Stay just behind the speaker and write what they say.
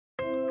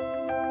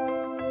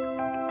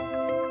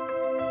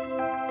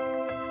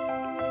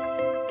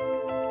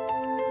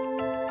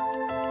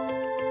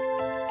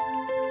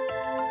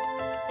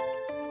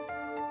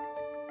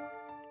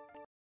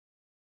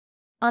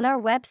On our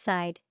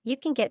website, you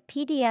can get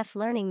PDF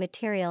learning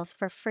materials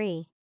for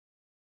free.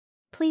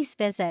 Please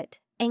visit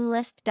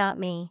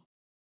englist.me.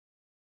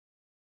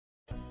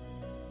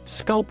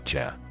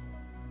 Sculpture.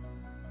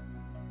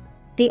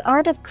 The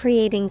art of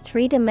creating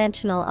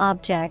three-dimensional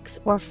objects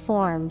or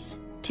forms,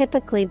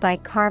 typically by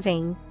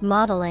carving,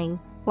 modeling,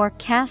 or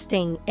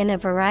casting in a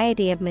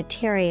variety of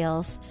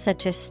materials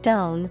such as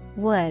stone,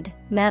 wood,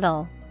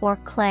 metal, or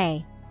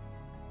clay.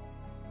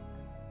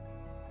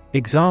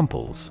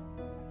 Examples: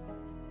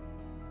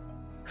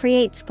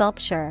 Create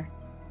sculpture.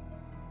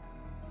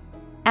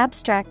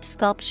 Abstract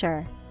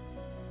sculpture.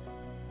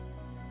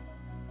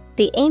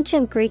 The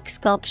ancient Greek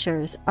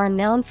sculptures are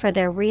known for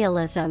their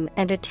realism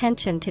and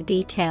attention to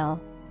detail.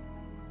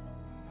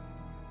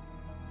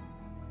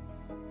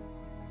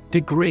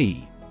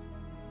 Degree.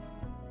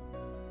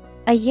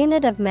 A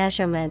unit of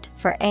measurement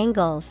for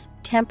angles,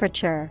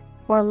 temperature,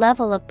 or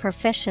level of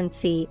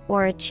proficiency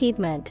or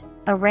achievement,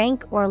 a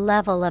rank or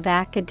level of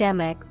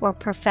academic or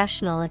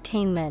professional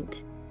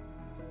attainment.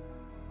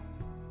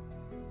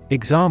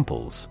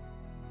 Examples: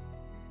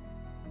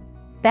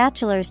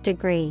 Bachelor's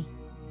degree.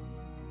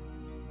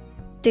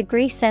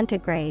 Degree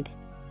centigrade.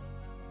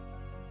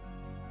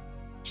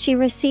 She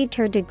received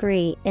her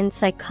degree in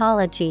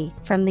psychology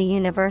from the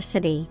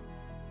university.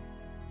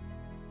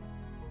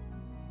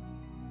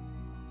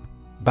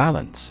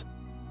 Balance.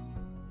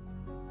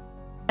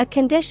 A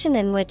condition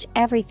in which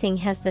everything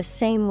has the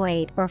same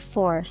weight or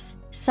force,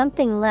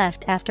 something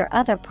left after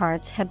other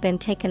parts have been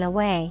taken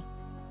away.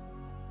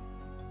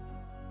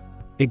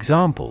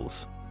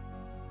 Examples: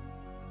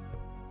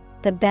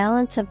 The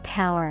balance of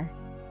power.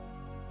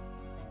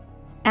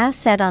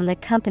 Asset on the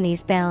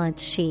company's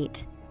balance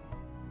sheet.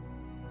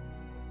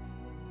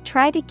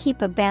 Try to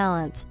keep a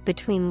balance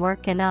between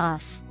work and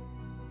off.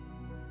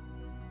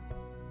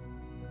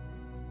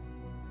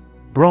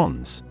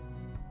 Bronze.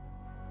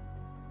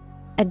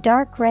 A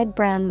dark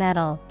red-brown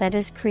metal that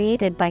is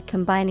created by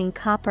combining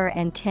copper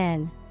and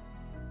tin.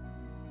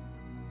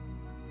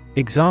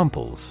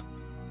 Examples: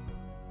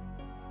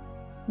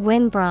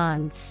 Win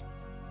bronze.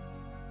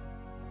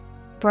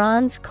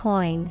 Bronze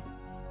coin.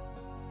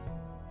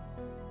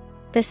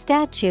 The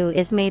statue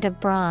is made of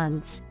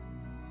bronze.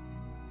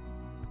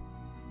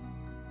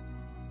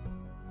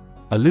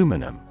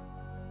 Aluminum.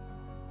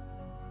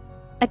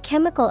 A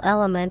chemical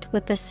element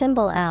with the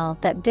symbol Al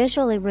that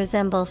visually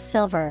resembles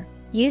silver,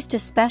 used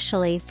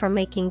especially for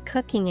making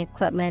cooking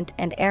equipment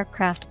and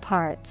aircraft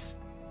parts.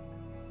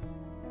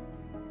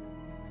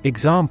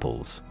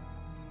 Examples: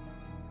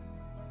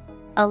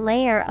 A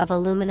layer of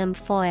aluminum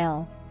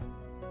foil.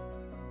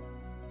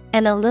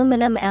 An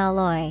aluminum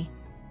alloy.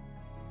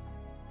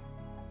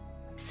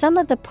 Some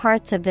of the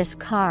parts of this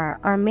car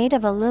are made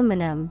of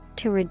aluminum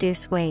to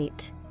reduce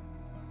weight.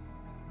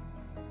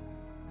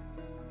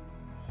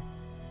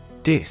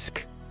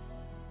 Disc.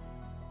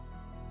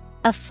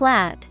 A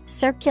flat,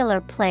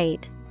 circular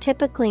plate,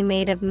 typically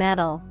made of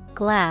metal,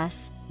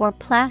 glass, or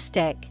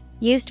plastic,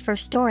 used for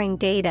storing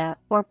data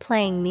or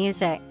playing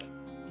music.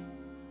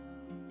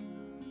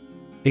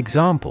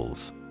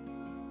 Examples: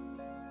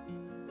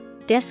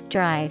 Disk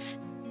drive.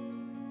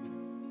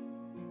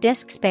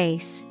 Disk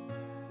space.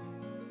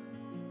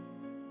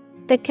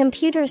 The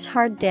computer's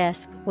hard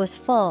disk was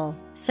full,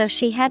 so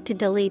she had to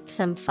delete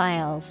some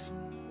files.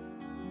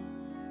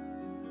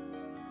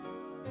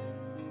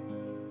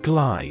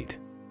 Glide.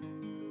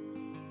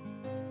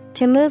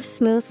 To move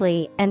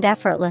smoothly and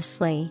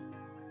effortlessly.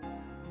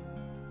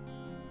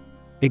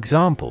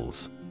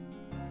 Examples: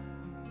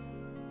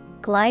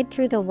 Glide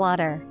through the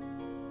water.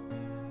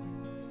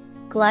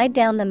 Glide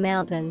down the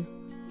mountain.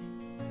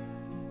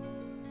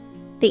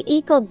 The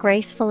eagle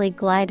gracefully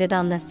glided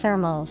on the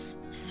thermals,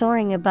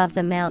 soaring above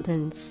the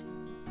mountains.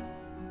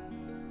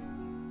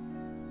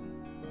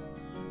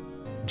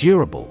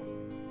 Durable.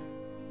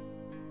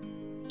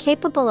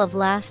 Capable of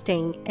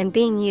lasting and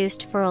being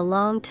used for a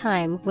long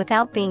time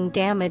without being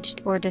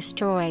damaged or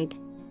destroyed.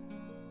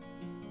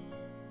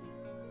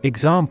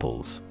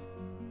 Examples: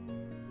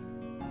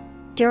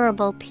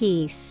 Durable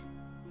piece.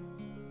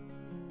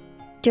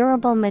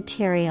 Durable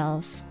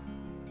materials.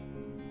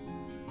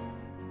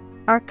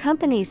 Our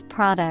company's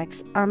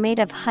products are made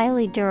of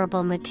highly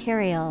durable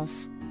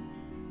materials.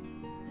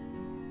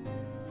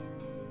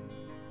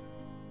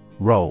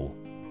 Roll.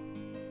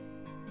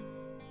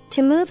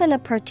 To move in a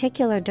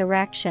particular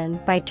direction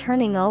by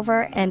turning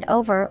over and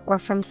over or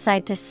from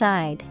side to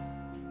side.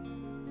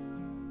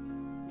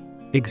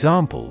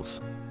 Examples: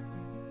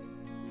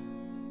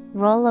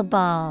 Roll a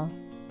ball.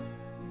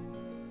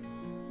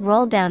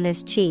 Roll down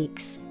his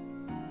cheeks.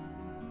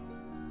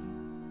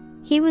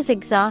 He was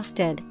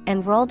exhausted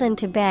and rolled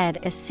into bed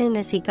as soon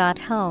as he got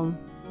home.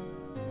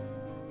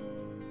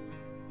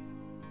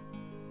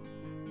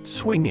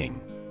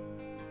 Swinging.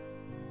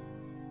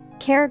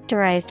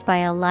 Characterized by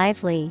a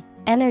lively,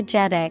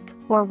 energetic,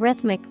 or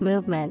rhythmic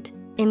movement,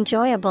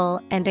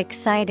 enjoyable and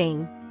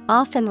exciting,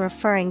 often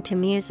referring to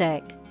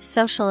music,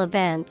 social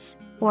events,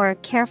 or a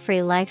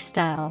carefree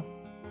lifestyle.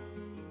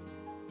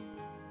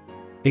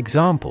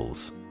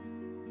 Examples: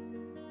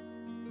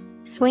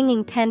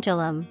 Swinging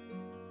pendulum.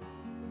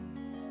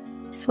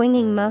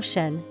 swinging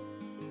motion.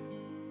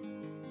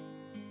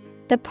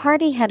 The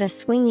party had a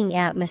swinging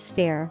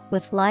atmosphere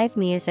with live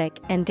music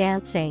and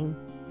dancing.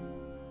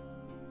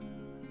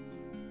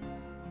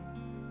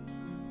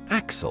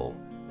 Axle.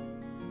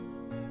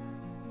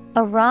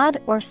 A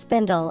rod or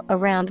spindle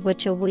around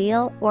which a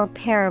wheel or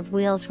pair of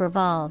wheels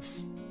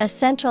revolves. A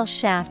central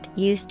shaft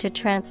used to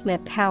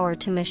transmit power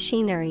to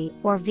machinery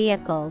or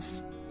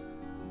vehicles.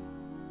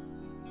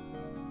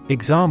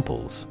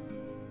 Examples: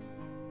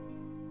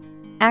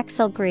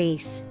 axle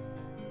grease,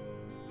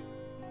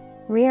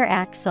 rear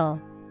axle.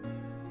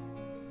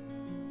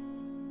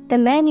 The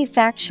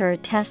manufacturer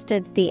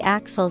tested the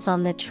axles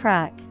on the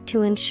truck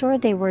to ensure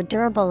they were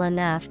durable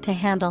enough to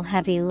handle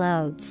heavy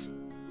loads.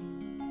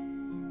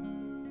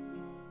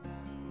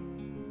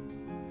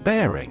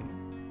 Bearing.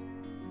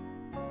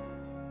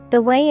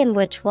 The way in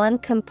which one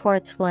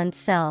comports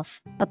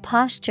oneself, a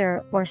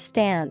posture or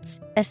stance,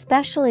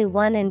 especially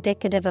one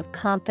indicative of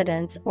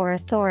confidence or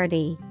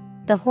authority.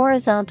 The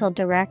horizontal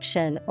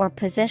direction or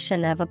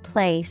position of a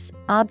place,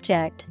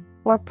 object,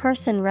 or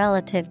person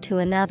relative to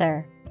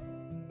another.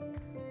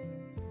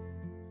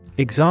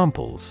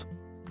 Examples: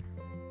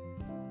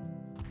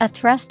 a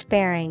thrust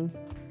bearing,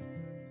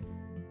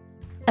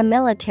 a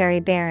military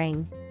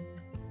bearing.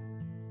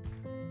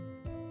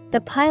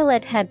 The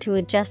pilot had to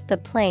adjust the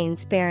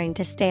plane's bearing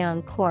to stay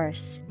on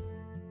course.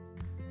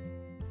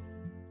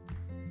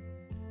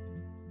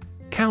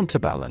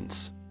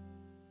 Counterbalance.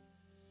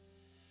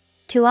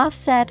 To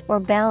offset or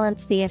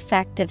balance the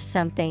effect of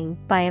something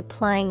by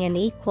applying an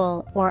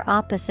equal or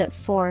opposite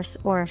force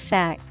or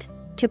effect.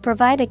 To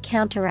provide a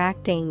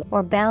counteracting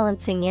or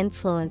balancing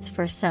influence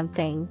for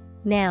something.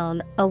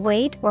 Noun, a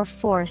weight or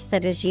force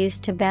that is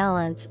used to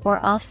balance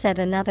or offset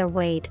another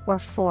weight or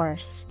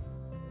force.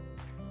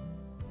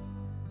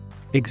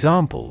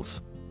 Examples: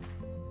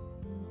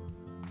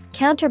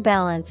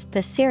 counterbalance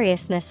the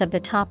seriousness of the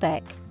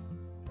topic.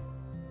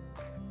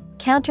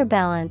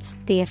 Counterbalance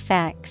the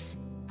effects.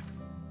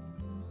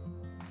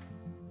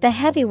 The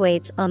heavy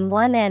weights on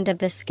one end of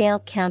the scale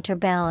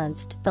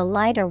counterbalanced the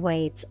lighter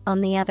weights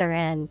on the other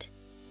end.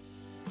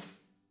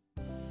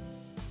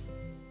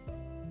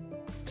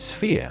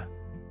 Sphere.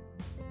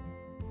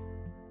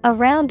 A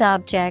round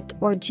object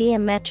or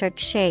geometric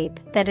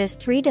shape that is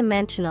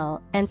three-dimensional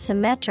and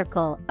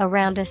symmetrical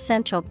around a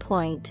central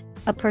point,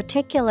 a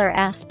particular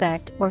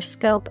aspect or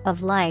scope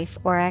of life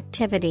or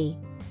activity.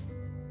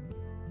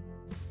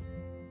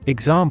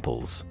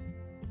 Examples: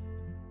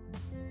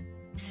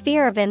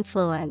 sphere of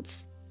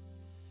influence,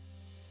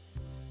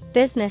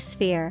 business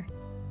sphere.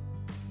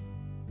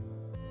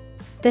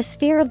 The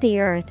sphere of the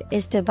Earth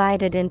is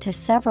divided into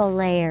several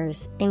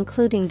layers,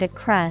 including the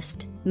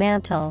crust,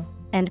 mantle,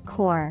 and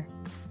core.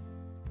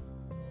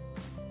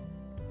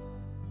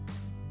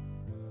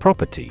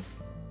 Property.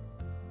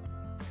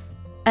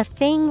 A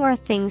thing or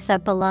things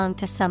that belong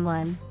to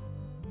someone.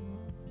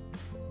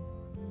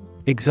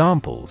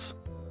 Examples: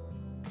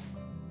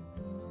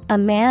 a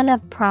man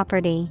of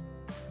property,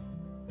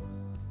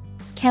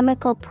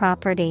 chemical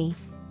property.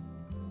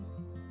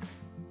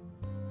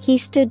 He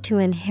stood to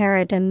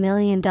inherit $1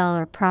 million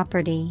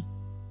property.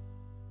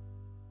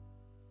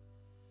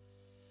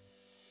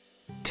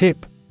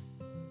 Tip.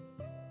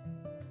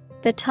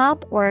 The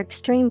top or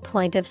extreme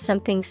point of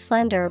something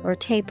slender or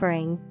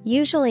tapering,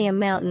 usually a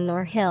mountain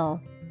or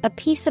hill. A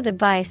piece of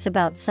advice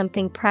about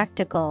something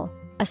practical,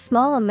 a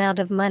small amount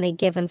of money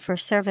given for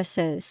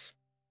services.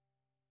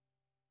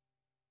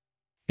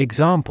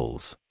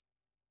 Examples: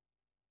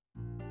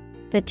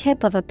 the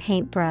tip of a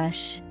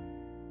paintbrush.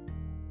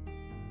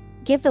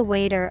 Give the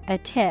waiter a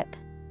tip.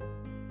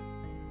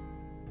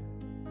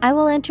 I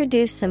will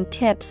introduce some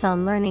tips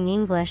on learning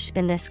English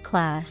in this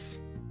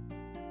class.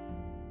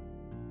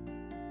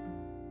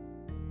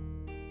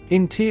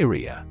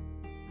 Interior.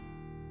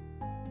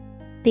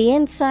 The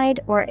inside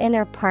or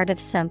inner part of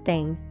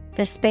something,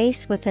 the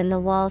space within the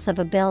walls of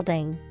a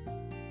building.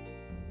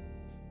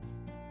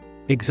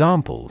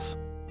 Examples: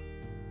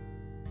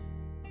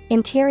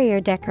 interior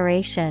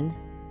decoration.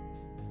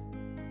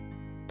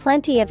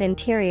 Plenty of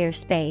interior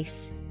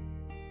space.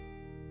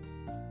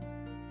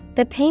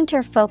 The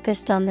painter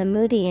focused on the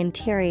moody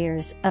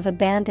interiors of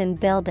abandoned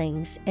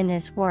buildings in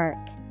his work.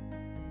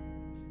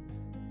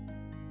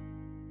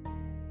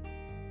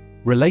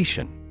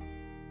 Relation.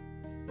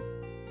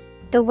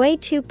 The way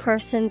two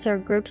persons or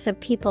groups of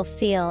people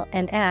feel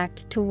and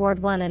act toward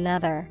one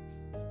another.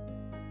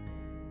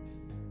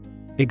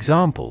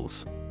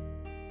 Examples: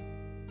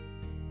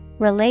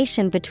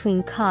 relation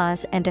between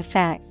cause and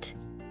effect.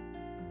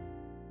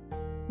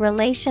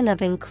 Relation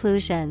of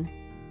inclusion.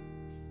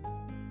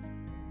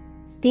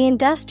 The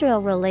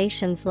industrial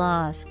relations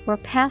laws were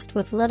passed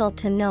with little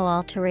to no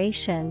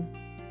alteration.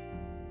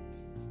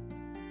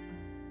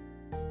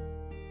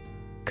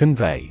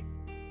 Convey.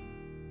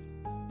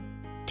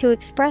 To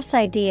express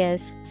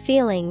ideas,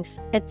 feelings,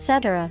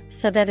 etc.,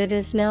 so that it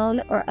is known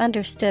or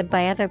understood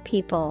by other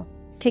people.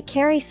 To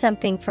carry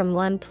something from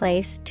one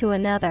place to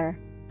another.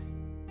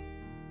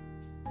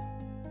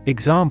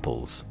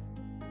 Examples: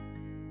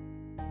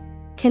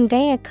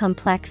 convey a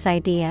complex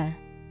idea.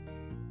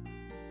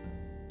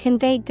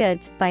 convey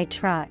goods by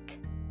truck.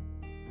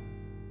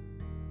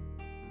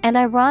 An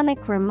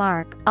ironic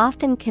remark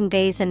often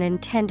conveys an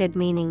intended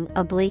meaning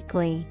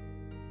obliquely.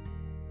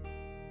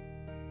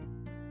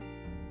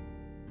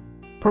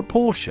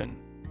 Proportion.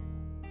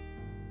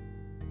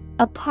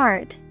 A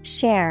part,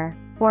 share,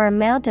 or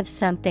amount of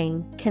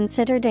something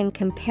considered in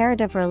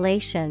comparative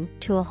relation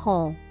to a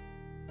whole.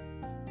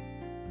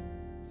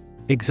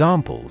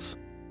 Examples: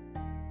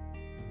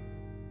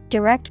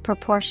 direct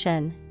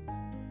proportion,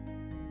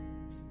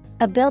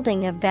 a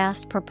building of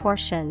vast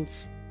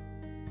proportions.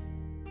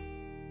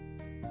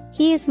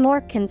 He is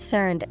more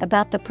concerned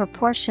about the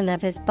proportion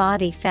of his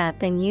body fat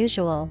than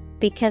usual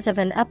because of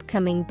an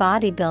upcoming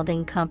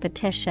bodybuilding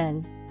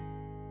competition.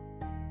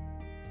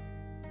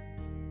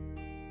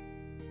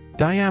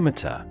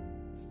 Diameter.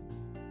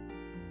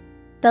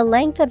 The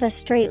length of a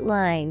straight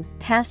line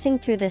passing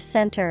through the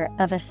center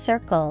of a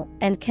circle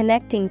and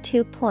connecting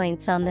 2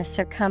 points on the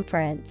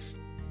circumference.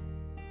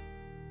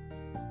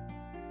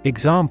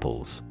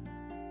 Examples: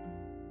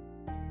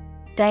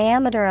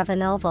 diameter of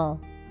an oval,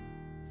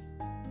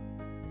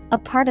 a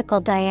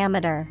particle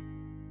diameter.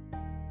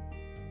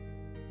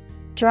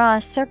 Draw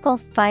a circle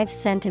 5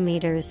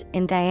 centimeters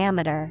in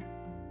diameter.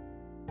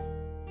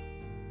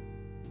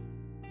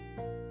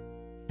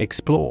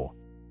 Explore.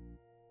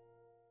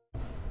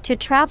 To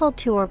travel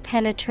to or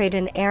penetrate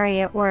an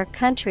area or a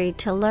country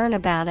to learn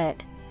about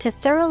it, to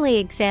thoroughly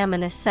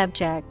examine a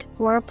subject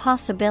or a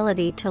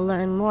possibility to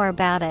learn more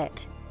about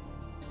it.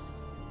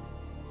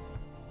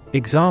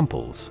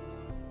 Examples: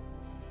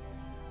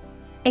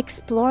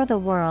 explore the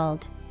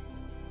world,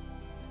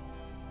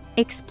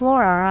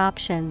 explore our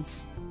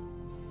options.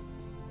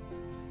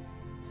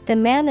 The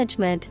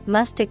management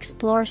must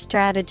explore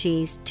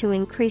strategies to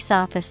increase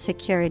office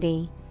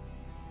security.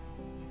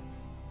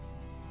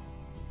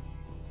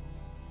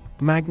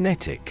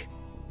 Magnetic.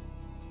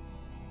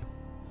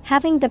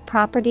 Having the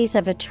properties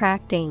of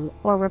attracting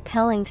or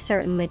repelling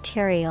certain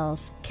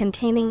materials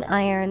containing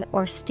iron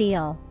or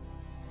steel.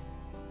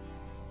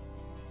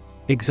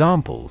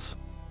 Examples: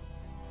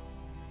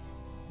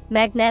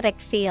 magnetic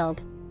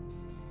field,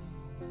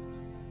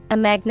 a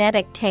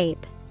magnetic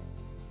tape.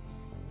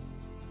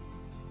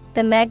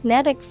 The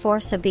magnetic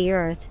force of the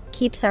Earth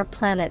keeps our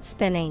planet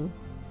spinning.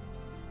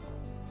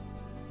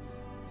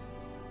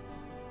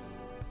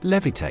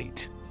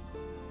 Levitate.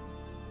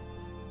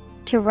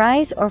 To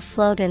rise or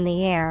float in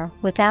the air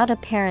without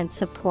apparent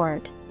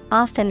support,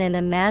 often in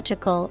a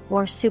magical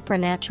or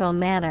supernatural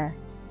manner.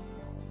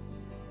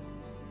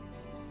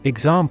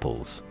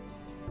 Examples: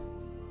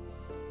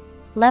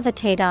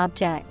 levitate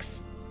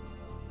objects,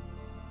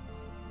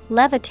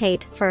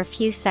 levitate for a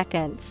few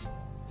seconds.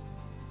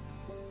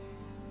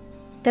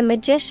 The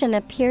magician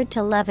appeared to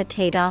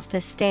levitate off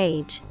the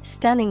stage,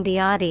 stunning the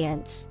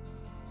audience.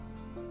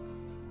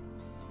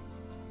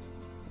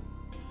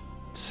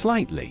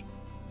 Slightly.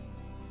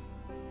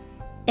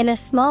 In a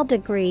small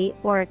degree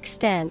or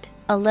extent,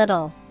 a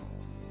little.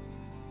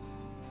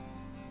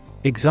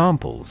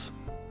 Examples: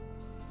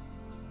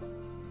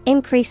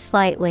 increase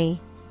slightly,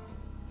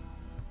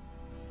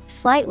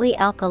 slightly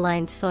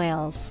alkaline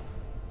soils.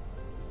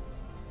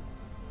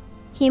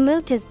 He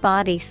moved his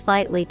body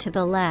slightly to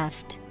the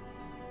left.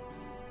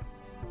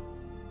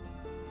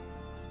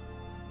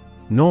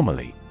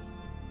 Normally.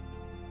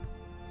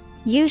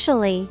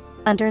 Usually,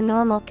 under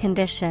normal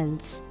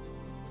conditions.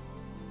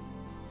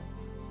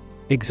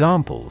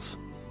 Examples: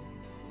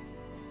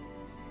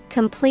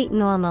 complete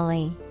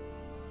normally,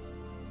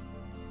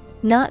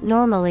 not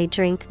normally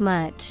drink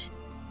much.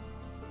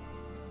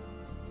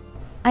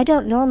 I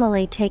don't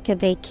normally take a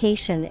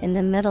vacation in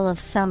the middle of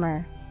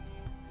summer.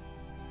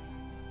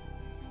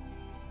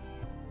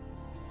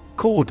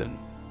 Cordon.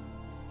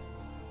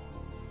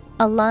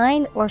 A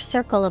line or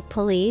circle of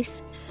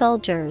police,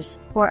 soldiers,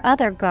 or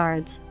other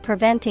guards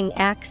preventing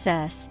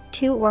access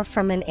to or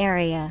from an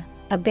area,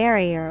 a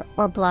barrier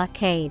or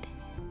blockade.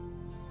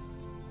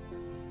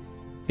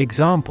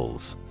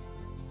 Examples: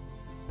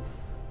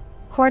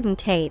 cordon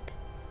tape,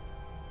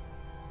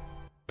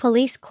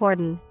 police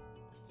cordon.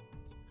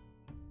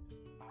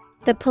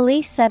 The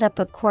police set up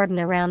a cordon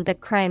around the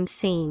crime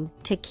scene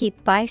to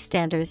keep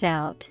bystanders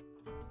out.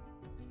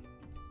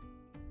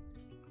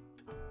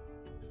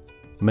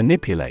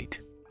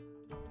 Manipulate.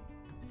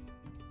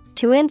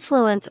 To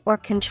influence or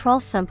control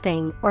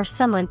something or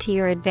someone to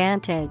your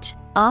advantage,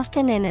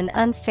 often in an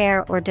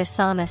unfair or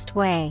dishonest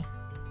way.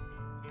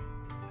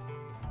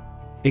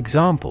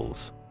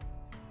 Examples: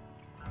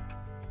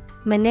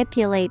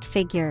 manipulate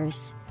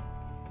figures,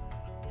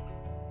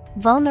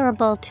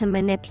 vulnerable to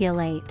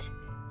manipulate.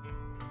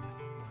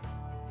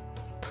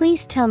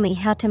 Please tell me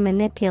how to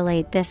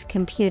manipulate this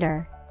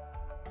computer.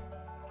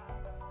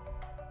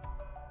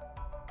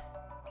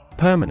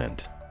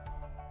 Permanent.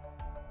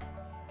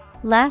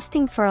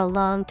 Lasting for a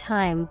long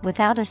time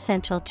without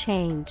essential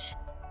change.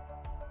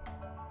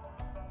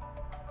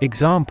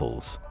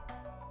 Examples: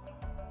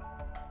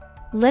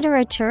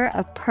 literature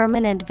of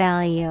permanent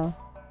value,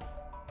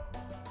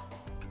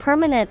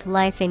 permanent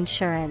life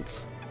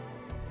insurance.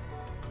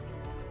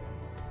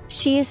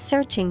 She is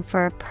searching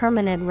for a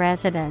permanent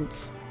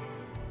residence.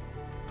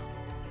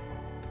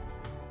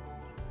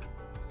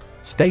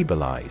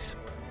 Stabilize.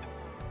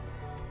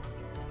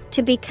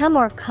 To become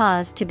or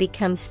cause to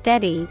become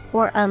steady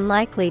or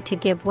unlikely to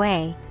give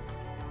way.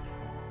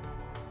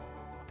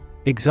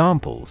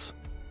 Examples: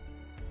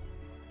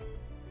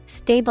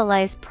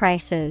 Stabilize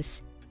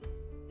prices.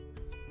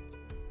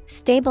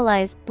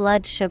 Stabilize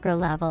blood sugar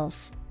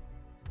levels.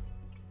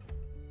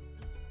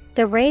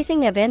 The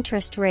raising of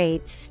interest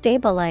rates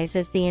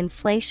stabilizes the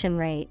inflation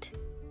rate.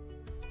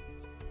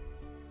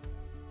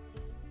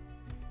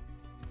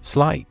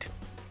 Slight.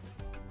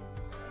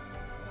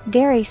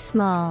 Very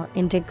small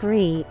in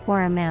degree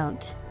or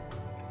amount.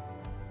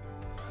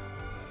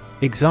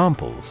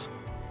 Examples: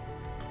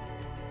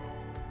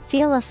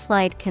 Feel a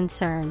slight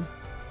concern.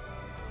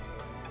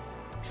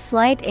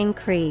 Slight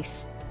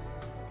increase.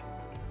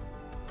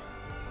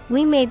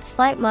 We made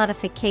slight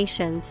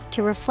modifications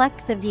to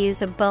reflect the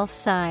views of both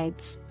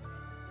sides.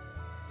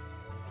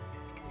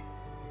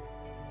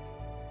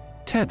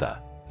 Tether.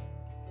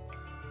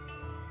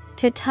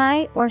 To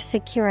tie or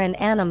secure an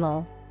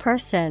animal,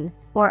 person,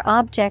 or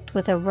object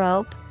with a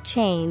rope,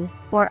 chain,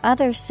 or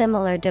other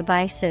similar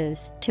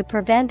devices to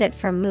prevent it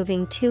from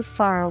moving too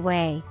far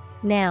away.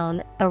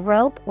 Noun, a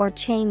rope or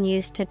chain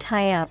used to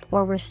tie up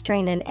or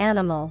restrain an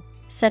animal,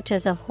 such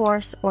as a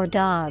horse or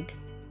dog.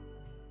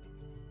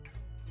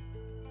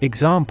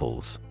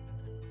 Examples: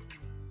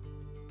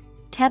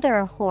 Tether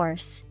a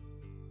horse.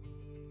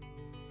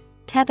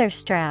 Tether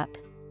strap.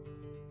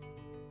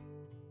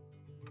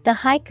 The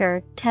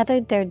hiker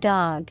tethered their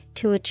dog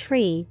to a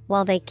tree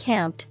while they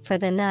camped for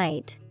the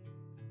night.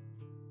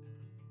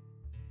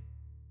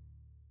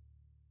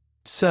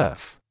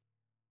 Surf.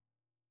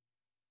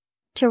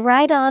 To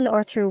ride on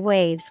or through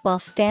waves while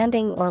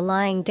standing or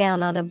lying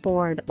down on a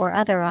board or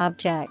other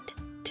object.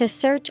 To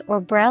search or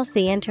browse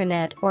the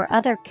internet or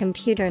other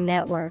computer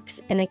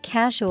networks in a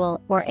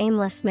casual or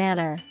aimless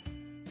manner.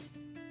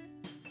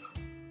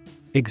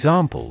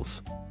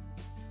 Examples: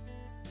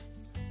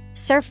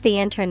 Surf the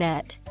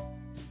internet.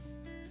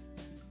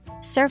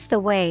 Surf the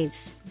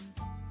waves.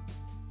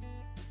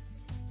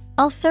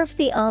 I'll surf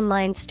the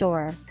online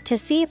store to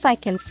see if I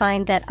can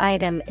find that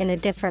item in a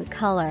different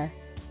color.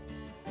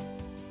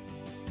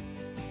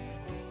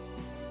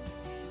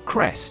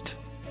 Crest.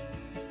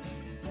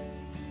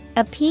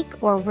 A peak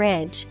or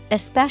ridge,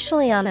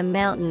 especially on a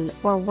mountain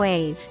or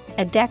wave,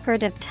 a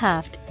decorative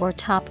tuft or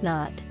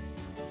topknot.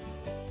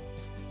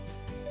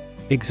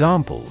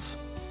 Examples: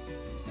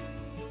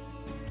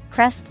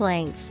 Crest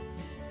length.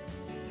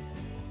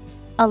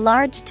 A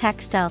large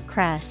textile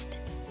crest.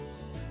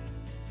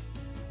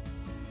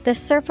 The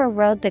surfer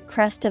rode the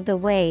crest of the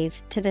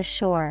wave to the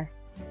shore.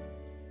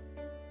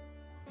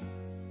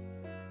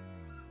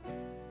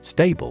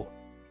 Stable.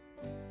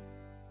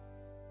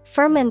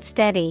 Firm and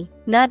steady,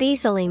 not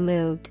easily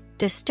moved,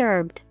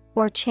 disturbed,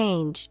 or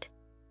changed.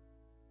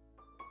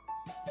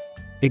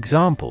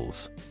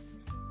 Examples: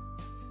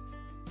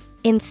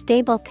 In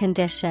stable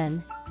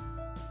condition.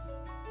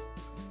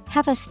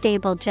 Have a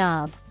stable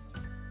job.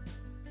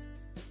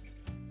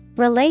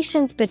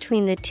 Relations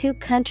between the two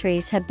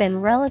countries have been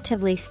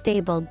relatively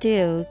stable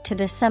due to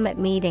the summit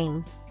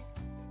meeting.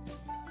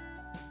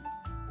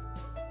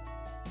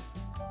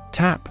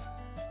 Tap.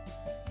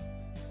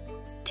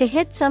 To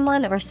hit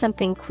someone or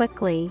something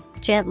quickly,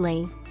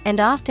 gently, and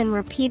often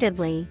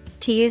repeatedly,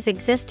 to use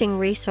existing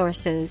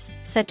resources,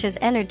 such as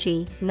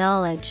energy,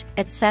 knowledge,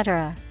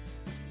 etc.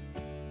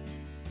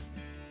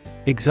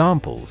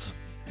 Examples: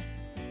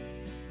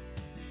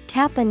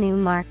 Tap a new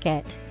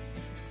market.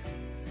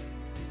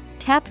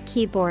 Tap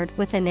keyboard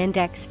with an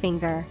index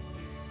finger.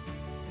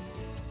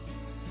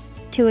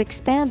 To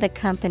expand the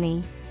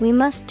company, we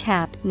must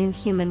tap new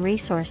human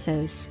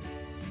resources.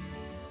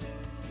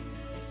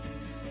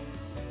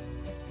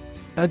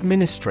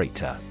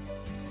 Administrator.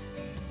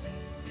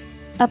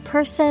 A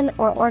person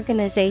or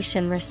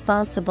organization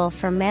responsible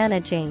for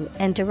managing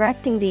and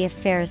directing the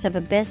affairs of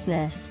a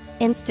business,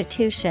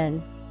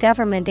 institution,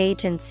 government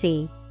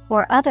agency,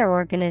 or other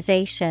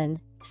organization,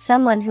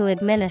 someone who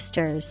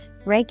administers,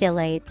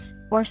 regulates,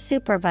 or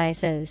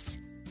supervises.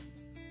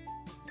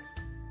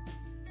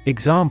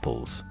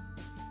 Examples: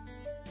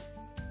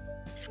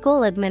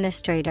 School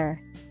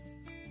administrator.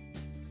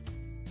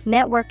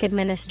 Network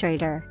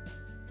administrator.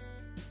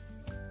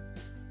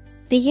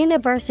 The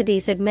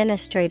university's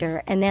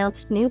administrator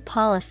announced new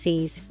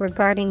policies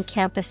regarding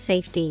campus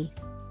safety.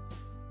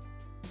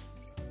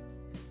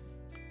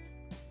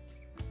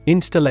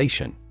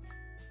 Installation.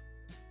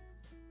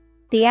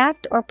 The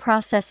act or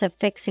process of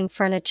fixing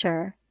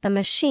furniture, a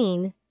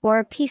machine, or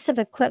a piece of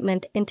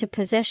equipment into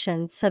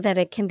position so that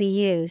it can be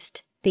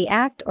used. The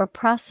act or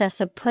process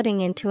of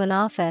putting into an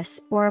office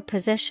or a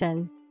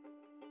position.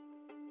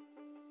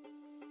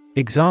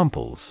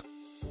 Examples: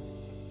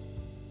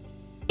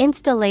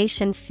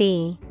 Installation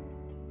fee.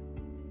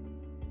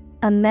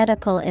 A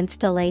medical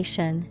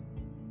installation.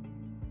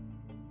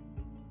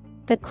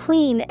 The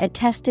Queen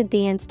attested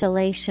the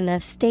installation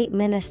of state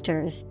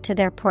ministers to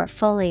their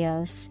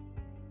portfolios.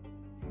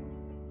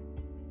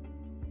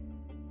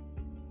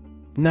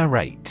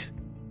 Narrate.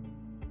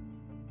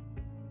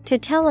 To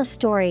tell a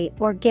story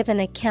or give an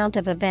account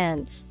of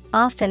events,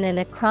 often in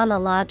a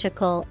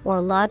chronological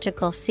or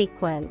logical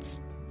sequence.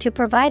 To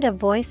provide a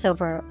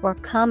voiceover or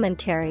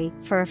commentary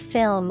for a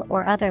film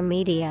or other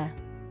media.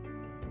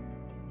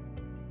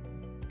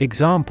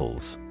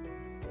 Examples: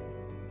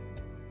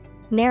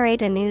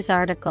 narrate a news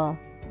article,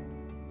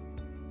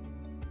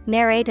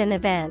 narrate an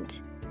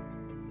event.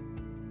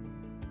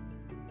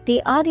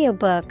 The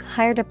audiobook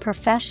hired a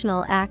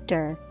professional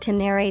actor to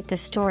narrate the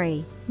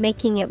story,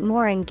 making it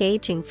more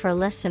engaging for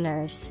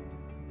listeners.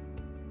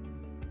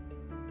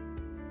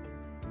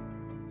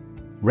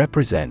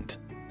 Represent.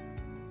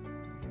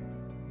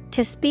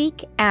 To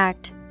speak,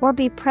 act, or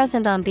be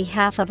present on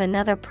behalf of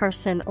another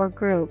person or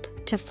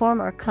group, to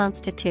form or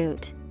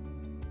constitute.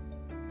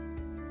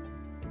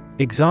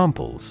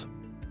 Examples: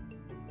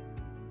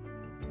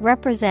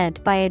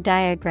 represent by a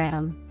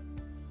diagram.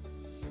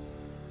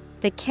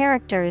 The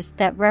characters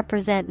that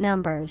represent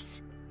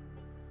numbers.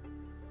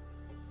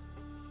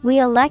 We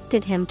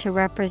elected him to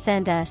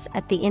represent us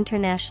at the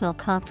international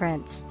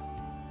conference.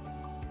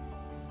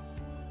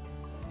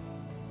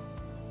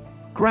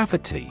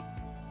 Gravity.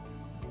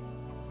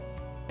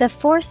 The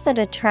force that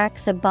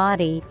attracts a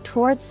body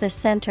towards the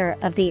center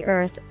of the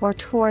earth or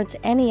towards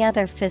any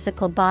other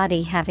physical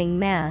body having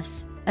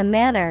mass, a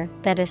matter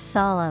that is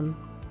solemn.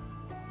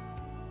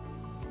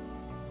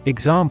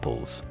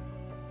 Examples: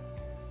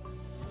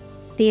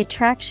 the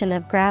attraction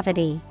of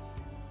gravity.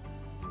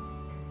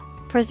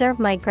 Preserve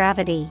my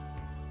gravity.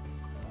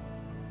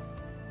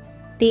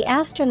 The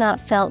astronaut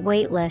felt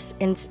weightless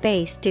in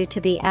space due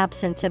to the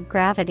absence of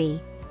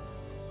gravity.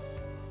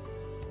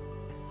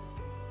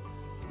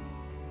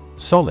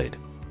 Solid.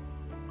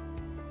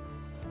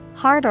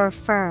 Hard or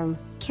firm,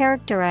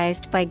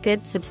 characterized by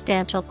good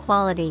substantial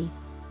quality.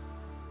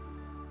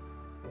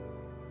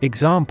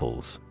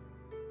 Examples: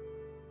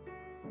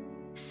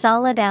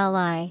 solid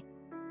ally.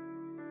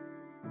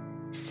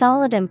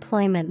 Solid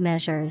employment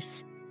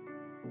measures.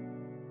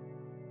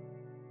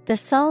 The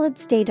solid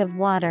state of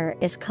water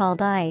is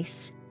called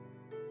ice.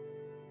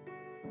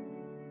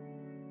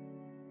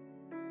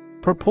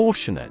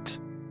 Proportionate.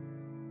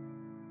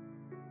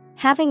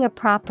 Having a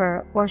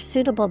proper or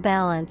suitable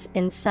balance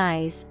in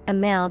size,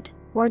 amount,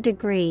 or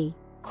degree,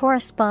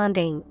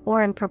 corresponding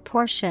or in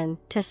proportion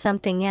to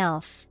something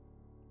else.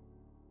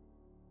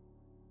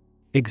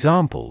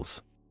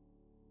 Examples: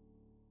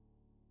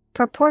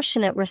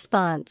 proportionate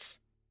response.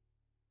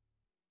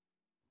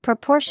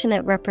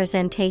 Proportionate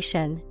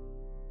representation.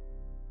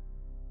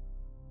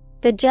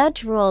 The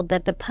judge ruled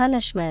that the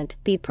punishment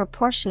be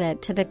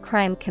proportionate to the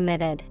crime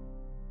committed.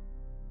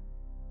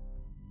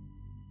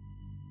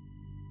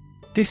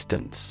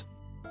 Distance.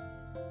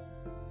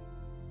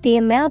 The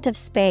amount of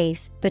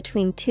space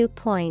between 2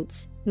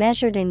 points,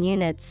 measured in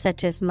units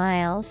such as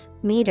miles,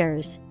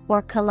 meters,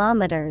 or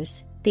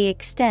kilometers, the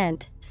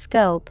extent,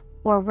 scope,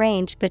 or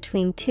range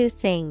between two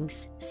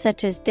things,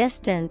 such as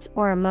distance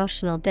or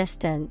emotional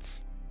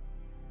distance.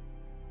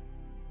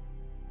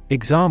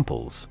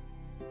 Examples: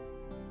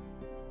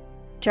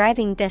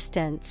 driving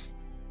distance.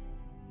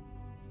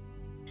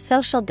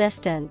 Social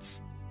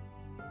distance.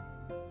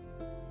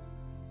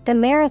 The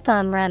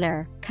marathon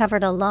runner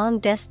covered a long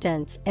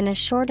distance in a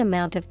short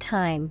amount of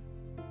time.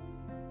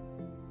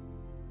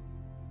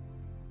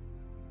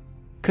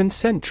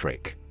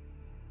 Concentric.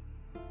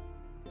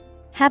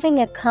 Having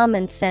a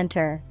common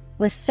center,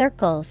 with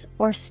circles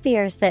or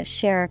spheres that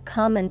share a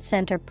common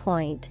center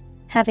point,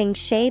 having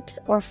shapes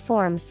or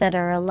forms that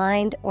are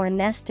aligned or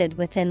nested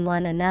within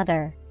one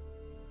another.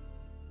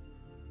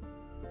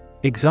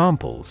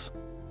 Examples: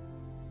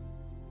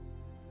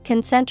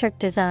 concentric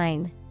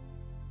design.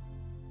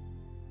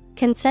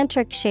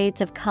 Concentric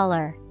shades of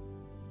color.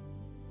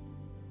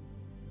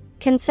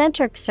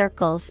 Concentric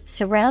circles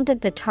surrounded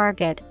the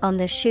target on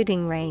the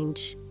shooting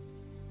range.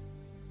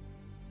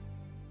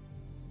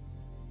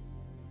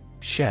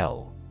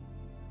 Shell.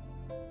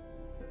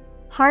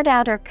 Hard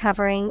outer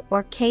covering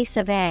or case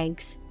of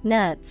eggs,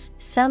 nuts,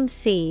 some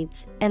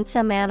seeds, and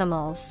some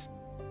animals.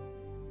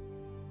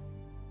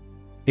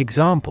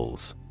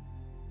 Examples: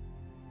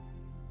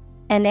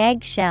 an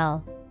egg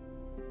shell.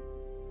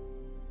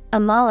 A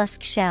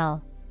mollusk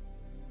shell.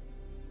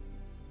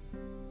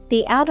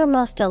 The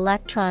outermost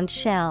electron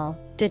shell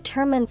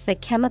determines the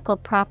chemical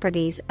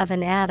properties of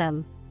an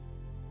atom.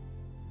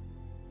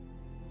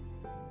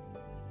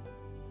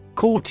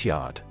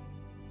 Courtyard.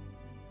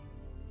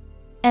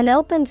 An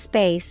open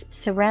space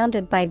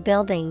surrounded by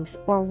buildings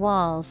or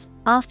walls,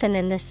 often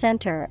in the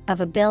center of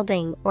a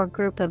building or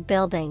group of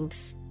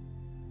buildings.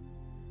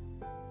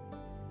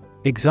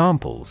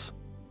 Examples: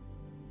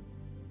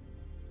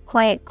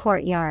 quiet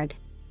courtyard.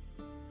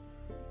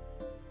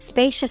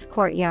 Spacious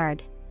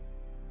courtyard.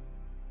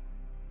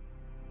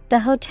 The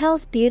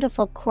hotel's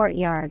beautiful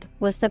courtyard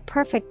was the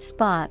perfect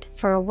spot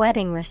for a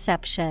wedding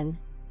reception.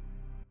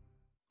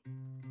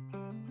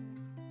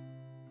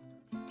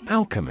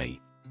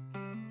 Alchemy.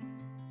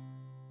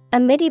 A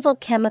medieval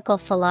chemical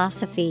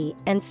philosophy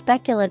and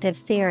speculative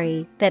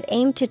theory that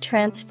aimed to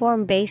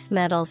transform base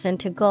metals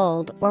into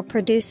gold or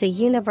produce a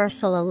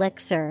universal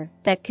elixir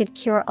that could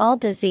cure all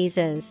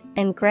diseases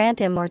and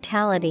grant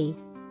immortality,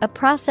 a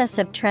process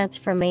of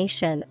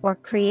transformation or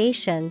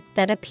creation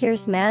that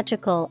appears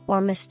magical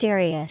or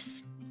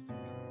mysterious.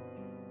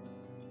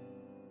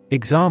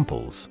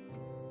 Examples: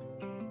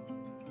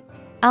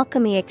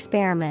 Alchemy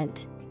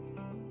experiment.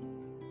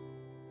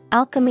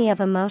 Alchemy of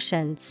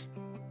emotions.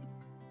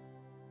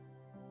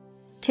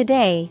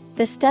 Today,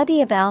 the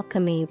study of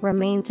alchemy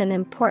remains an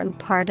important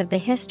part of the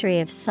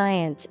history of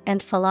science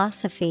and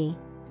philosophy.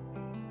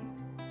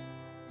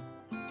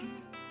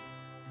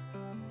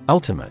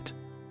 Ultimate.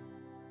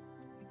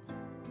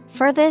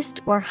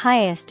 Furthest or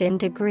highest in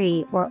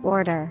degree or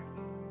order.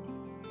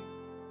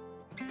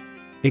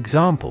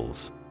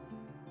 Examples: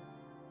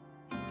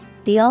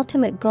 The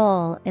ultimate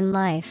goal in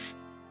life.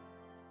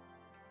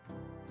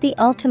 The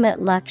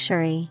ultimate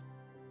luxury.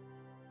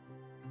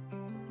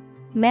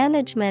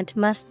 Management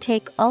must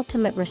take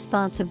ultimate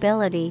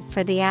responsibility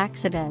for the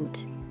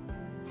accident.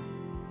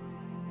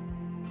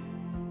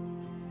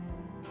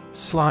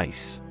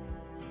 Slice.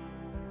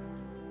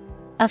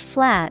 A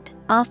flat,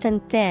 often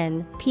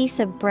thin, piece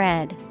of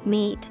bread,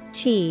 meat,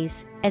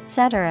 cheese,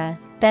 etc.,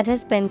 that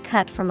has been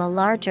cut from a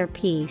larger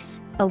piece,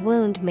 a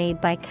wound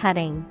made by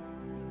cutting.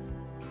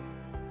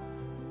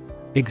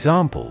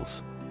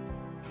 Examples: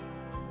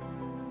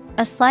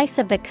 A slice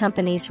of the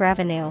company's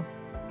revenue.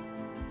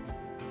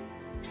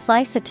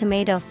 Slice a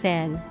tomato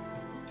thin.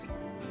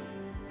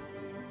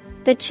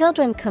 The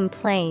children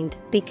complained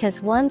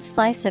because one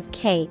slice of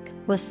cake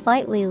was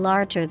slightly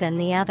larger than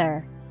the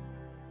other.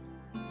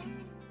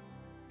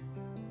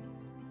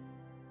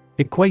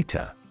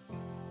 Equator.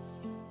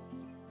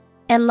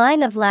 A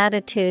line of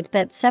latitude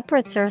that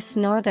separates Earth's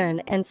northern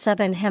and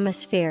southern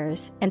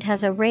hemispheres and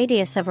has a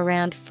radius of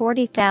around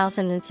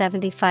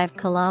 40,075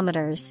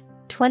 kilometers,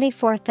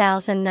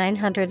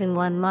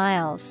 24,901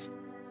 miles.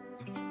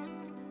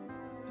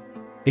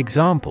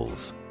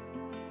 Examples: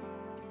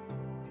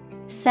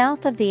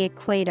 South of the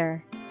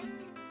equator.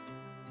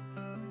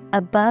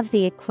 Above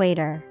the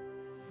equator.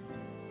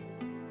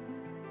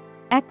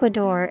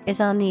 Ecuador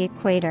is on the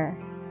equator.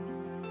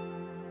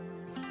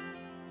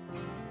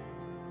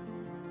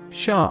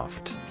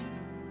 Shaft.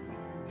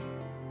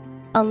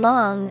 A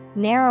long,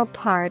 narrow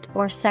part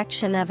or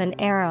section of an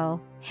arrow,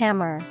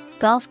 hammer,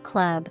 golf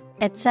club,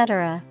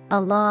 etc.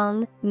 A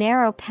long,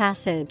 narrow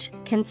passage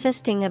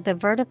consisting of the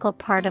vertical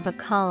part of a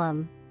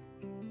column.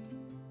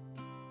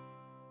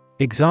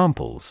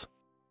 Examples: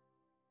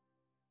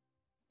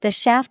 The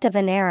shaft of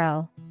an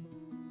arrow.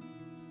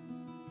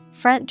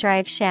 Front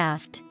drive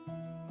shaft.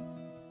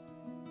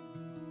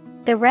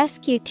 The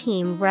rescue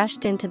team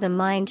rushed into the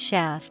mine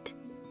shaft.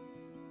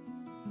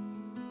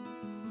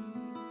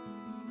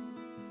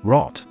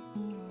 Rot.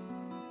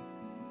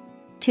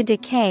 To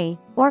decay,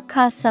 or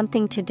cause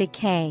something to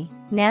decay,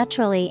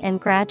 naturally and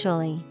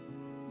gradually.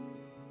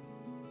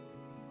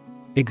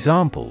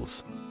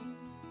 Examples: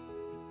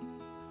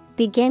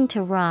 Begin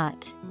to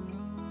rot.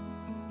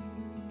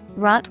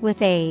 Rot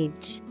with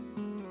age.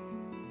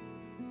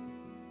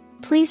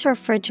 Please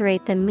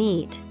refrigerate the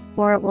meat,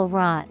 or it will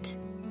rot.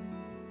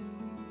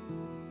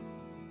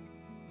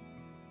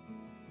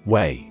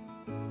 Weigh.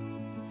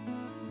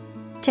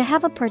 To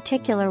have a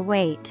particular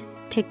weight,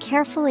 to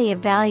carefully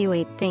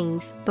evaluate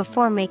things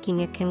before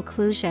making a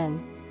conclusion.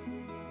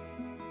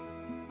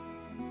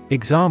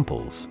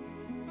 Examples: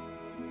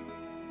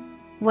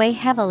 Weigh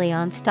heavily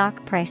on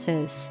stock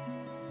prices.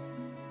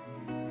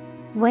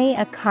 Weigh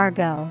a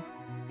cargo.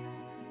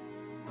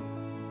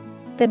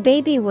 The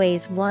baby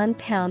weighs 1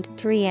 pound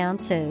 3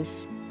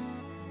 ounces.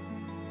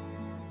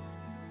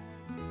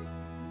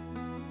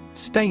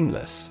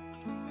 Stainless.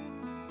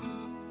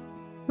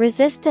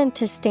 Resistant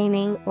to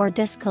staining or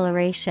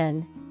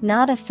discoloration,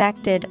 not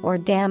affected or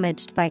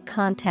damaged by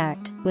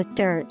contact with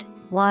dirt,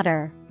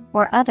 water,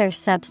 or other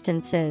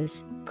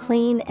substances,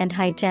 clean and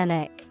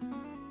hygienic.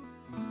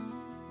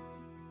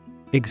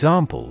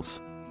 Examples: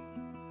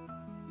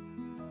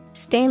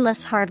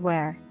 Stainless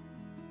hardware.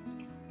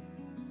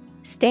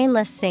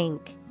 Stainless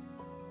sink.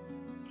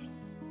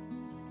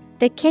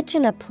 The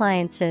kitchen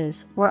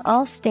appliances were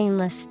all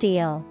stainless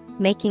steel,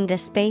 making the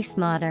space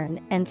modern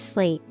and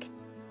sleek.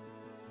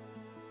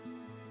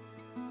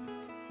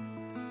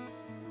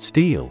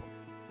 Steel.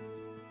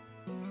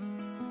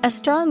 A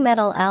strong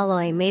metal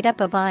alloy made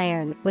up of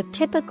iron with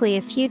typically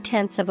a few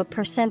tenths of a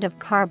 % of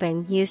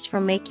carbon used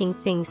for making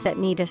things that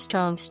need a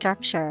strong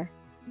structure.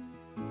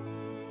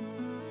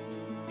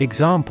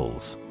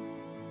 Examples: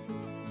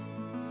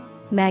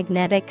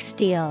 Magnetic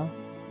steel.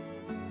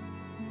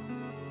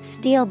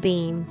 Steel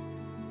beam.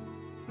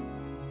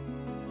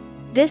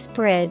 This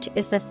bridge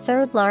is the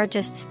third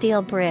largest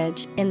steel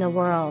bridge in the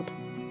world.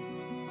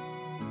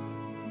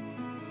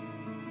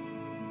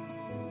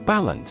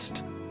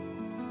 Balanced.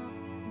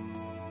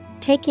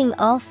 Taking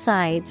all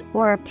sides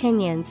or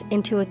opinions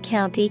into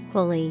account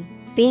equally,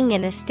 being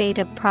in a state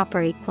of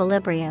proper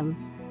equilibrium.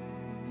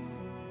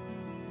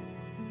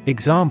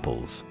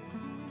 Examples: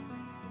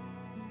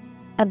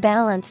 A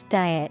balanced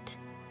diet.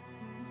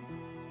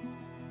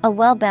 A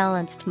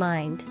well-balanced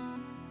mind.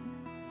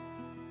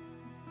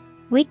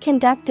 We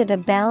conducted a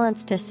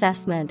balanced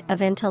assessment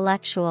of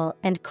intellectual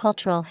and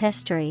cultural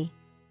history.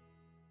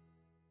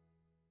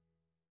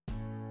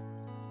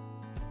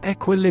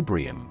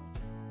 Equilibrium.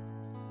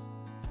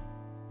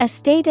 A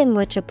state in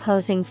which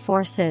opposing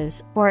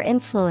forces or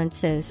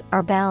influences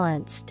are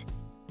balanced.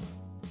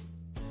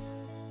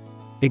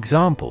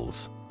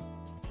 Examples: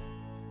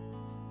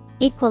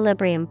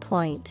 Equilibrium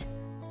point.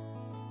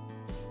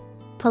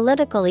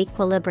 Political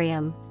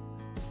equilibrium.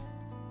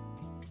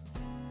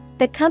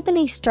 The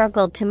company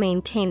struggled to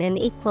maintain an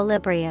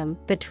equilibrium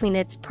between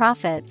its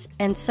profits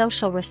and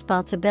social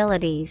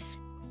responsibilities.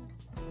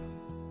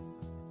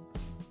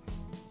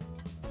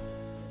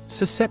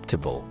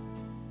 Susceptible.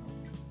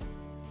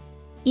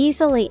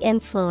 Easily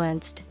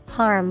influenced,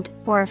 harmed,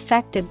 or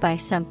affected by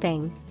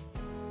something.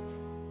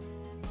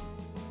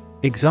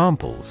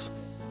 Examples: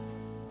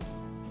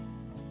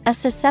 A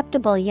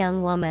susceptible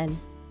young woman.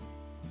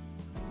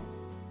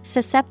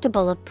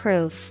 Susceptible of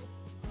proof.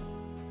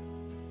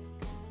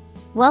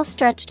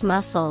 Well-stretched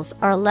muscles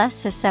are less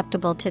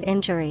susceptible to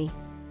injury.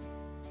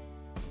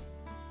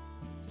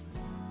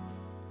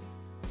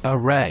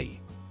 Array.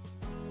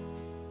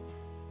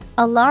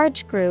 A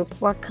large group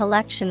or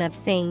collection of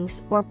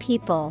things or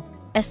people,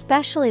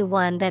 especially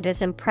one that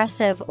is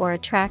impressive or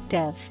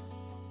attractive.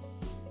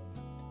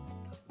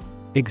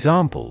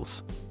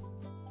 Examples: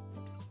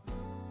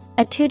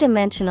 A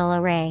two-dimensional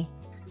array.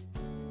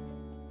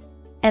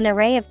 An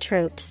array of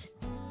troops.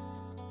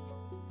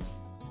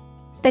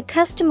 The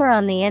customer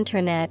on the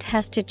internet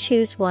has to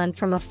choose one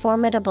from a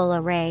formidable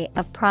array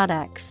of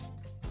products.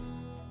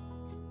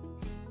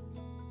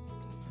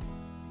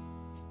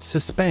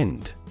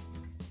 Suspend.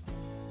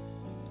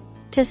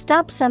 To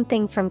stop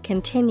something from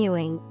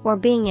continuing or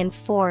being in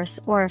force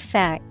or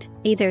effect,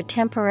 either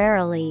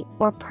temporarily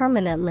or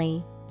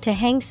permanently, to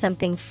hang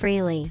something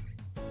freely.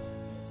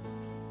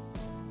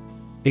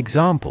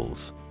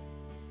 Examples: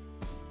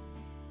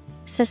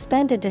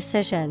 Suspend a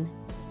decision.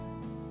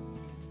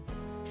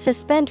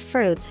 Suspend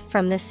fruits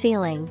from the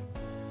ceiling.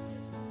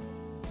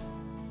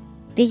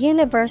 The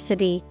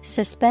university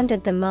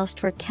suspended the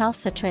most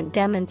recalcitrant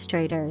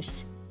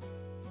demonstrators.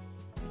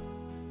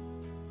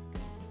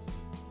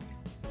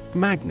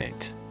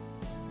 Magnet.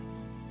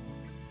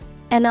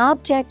 An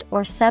object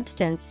or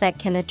substance that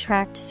can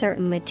attract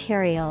certain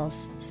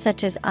materials,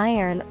 such as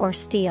iron or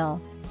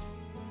steel.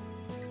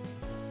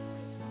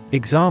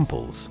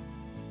 Examples: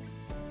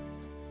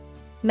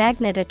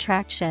 Magnet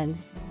attraction.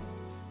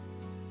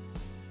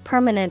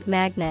 Permanent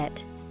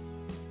magnet.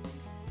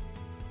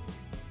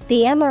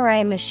 The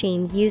MRI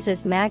machine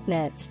uses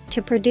magnets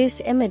to produce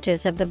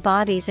images of the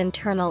body's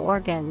internal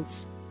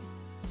organs.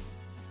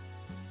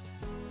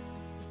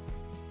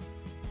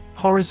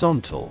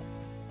 Horizontal.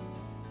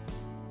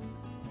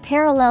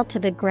 Parallel to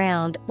the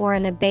ground or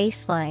in a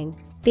baseline,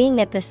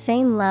 being at the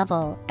same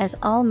level as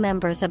all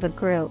members of a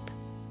group.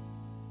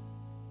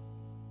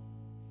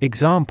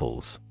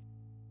 Examples: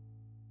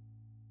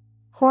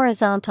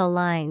 Horizontal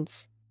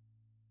lines.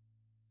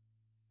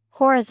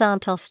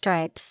 Horizontal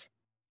stripes.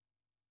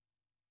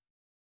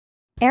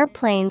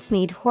 Airplanes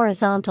need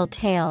horizontal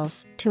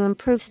tails to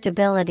improve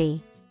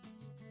stability.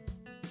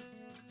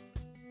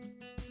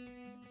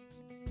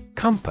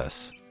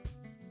 Compass.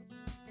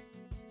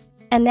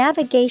 A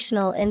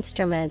navigational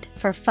instrument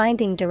for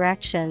finding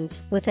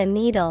directions with a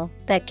needle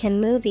that can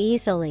move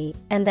easily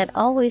and that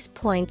always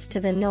points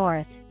to the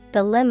north,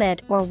 the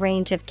limit or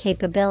range of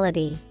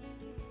capability.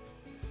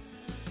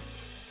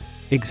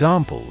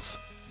 Examples: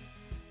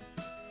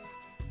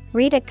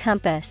 Read a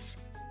compass.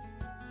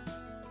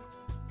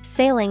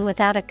 Sailing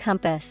without a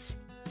compass.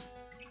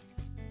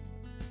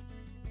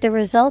 The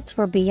results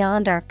were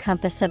beyond our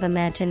compass of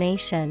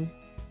imagination.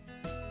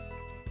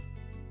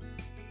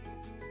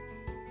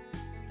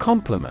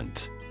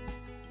 Compliment.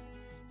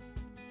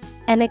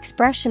 An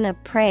expression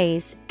of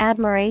praise,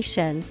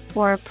 admiration,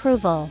 or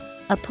approval,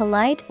 a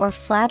polite or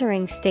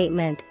flattering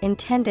statement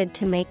intended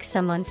to make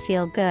someone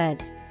feel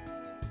good.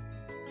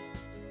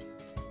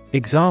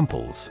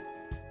 Examples: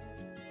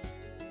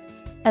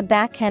 A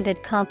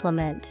backhanded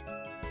compliment.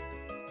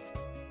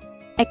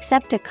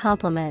 Accept a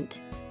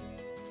compliment.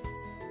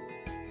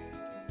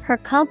 Her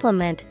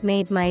compliment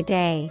made my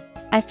day.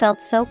 I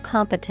felt so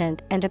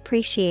competent and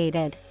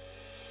appreciated.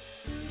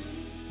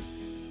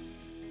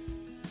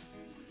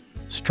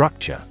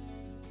 Structure.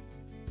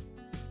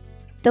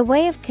 The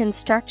way of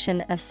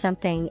construction of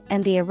something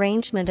and the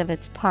arrangement of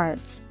its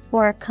parts,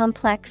 or a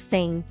complex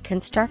thing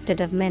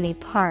constructed of many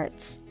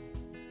parts.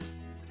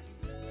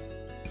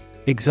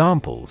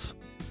 Examples: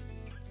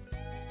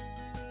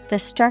 The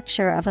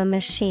structure of a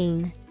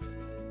machine.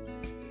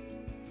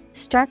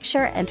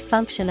 Structure and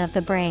function of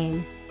the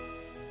brain.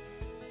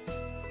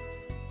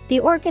 The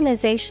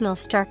organizational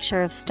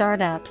structure of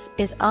startups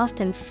is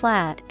often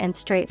flat and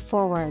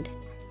straightforward.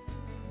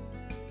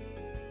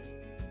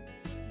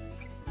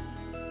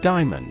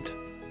 Diamond.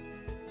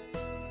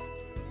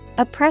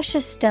 A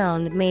precious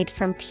stone made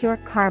from pure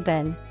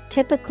carbon,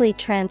 typically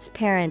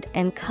transparent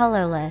and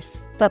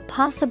colorless, but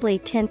possibly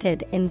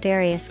tinted in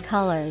various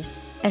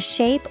colors, a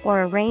shape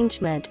or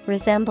arrangement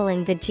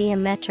resembling the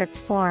geometric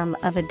form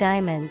of a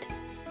diamond.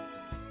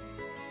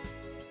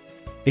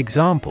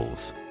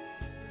 Examples: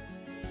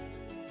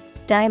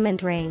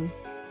 Diamond ring,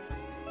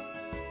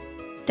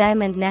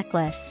 diamond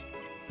necklace.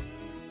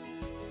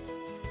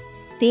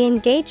 The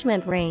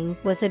engagement ring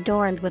was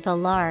adorned with a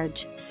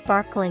large,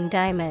 sparkling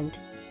diamond.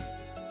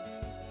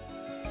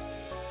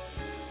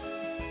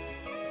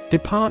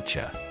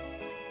 Departure.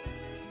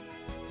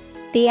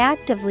 The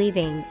act of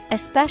leaving,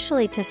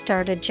 especially to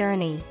start a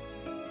journey.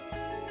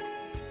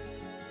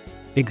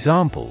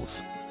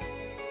 Examples: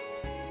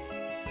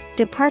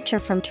 Departure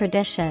from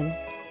tradition.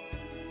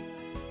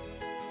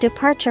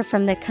 Departure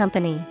from the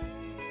company.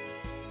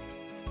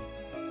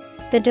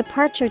 The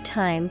departure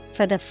time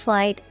for the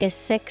flight is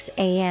 6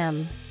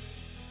 a.m.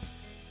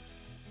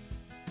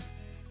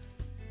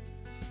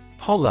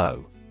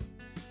 Hollow.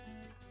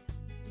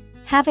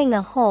 Having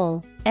a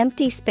hole,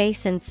 empty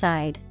space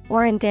inside,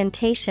 or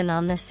indentation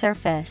on the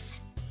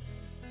surface.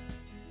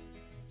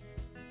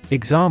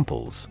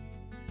 Examples: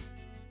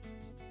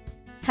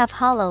 Have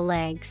hollow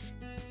legs.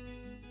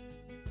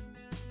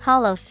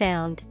 Hollow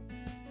sound.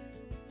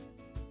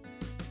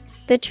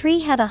 The tree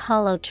had a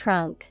hollow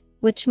trunk,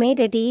 which made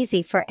it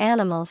easy for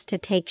animals to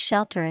take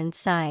shelter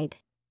inside.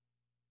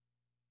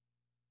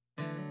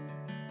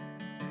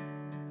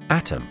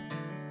 Atom.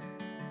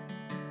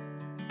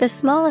 The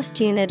smallest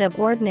unit of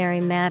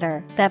ordinary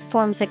matter that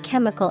forms a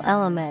chemical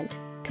element,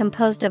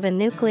 composed of a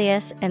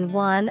nucleus and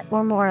one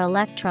or more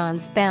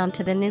electrons bound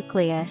to the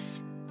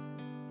nucleus.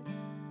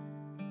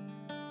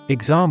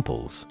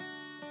 Examples: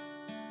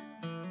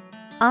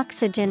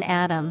 Oxygen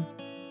atom.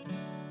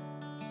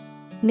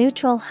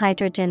 Neutral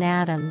hydrogen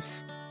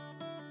atoms.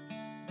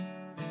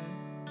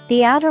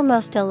 The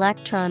outermost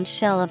electron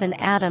shell of an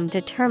atom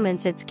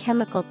determines its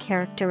chemical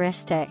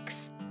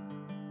characteristics.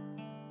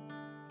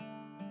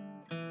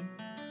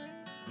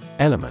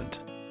 Element.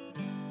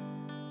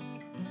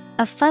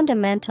 A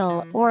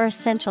fundamental or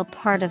essential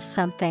part of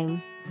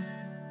something.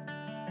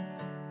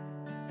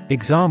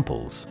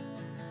 Examples: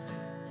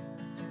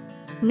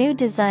 New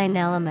design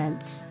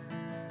elements.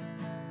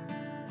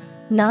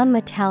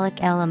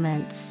 Non-metallic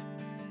elements.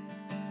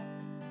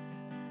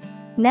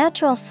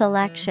 Natural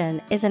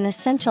selection is an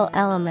essential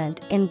element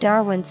in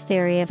Darwin's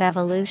theory of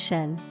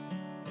evolution.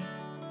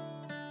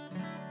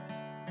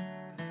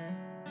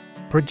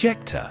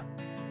 Projector.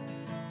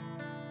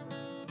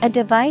 A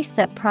device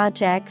that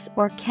projects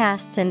or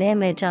casts an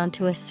image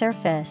onto a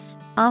surface,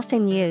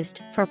 often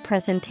used for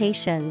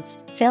presentations,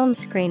 film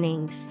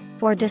screenings,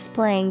 or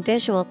displaying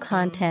visual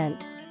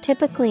content,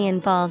 typically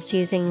involves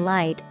using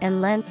light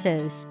and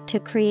lenses to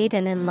create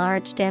an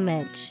enlarged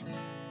image.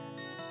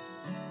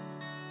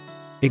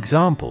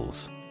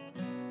 Examples: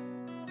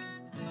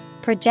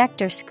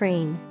 Projector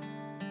screen.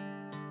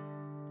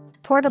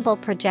 Portable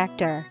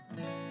projector.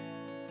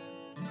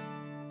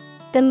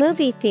 The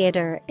movie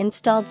theater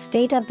installed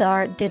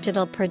state-of-the-art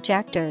digital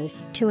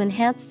projectors to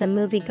enhance the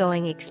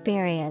movie-going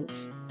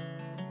experience.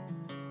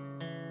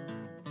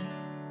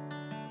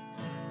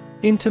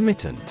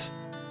 Intermittent.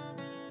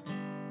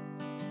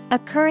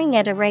 Occurring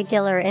at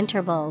irregular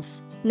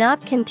intervals,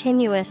 not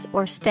continuous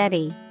or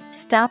steady,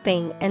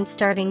 stopping and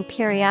starting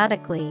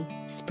periodically,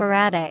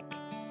 sporadic.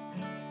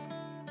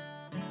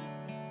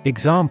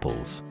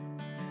 Examples: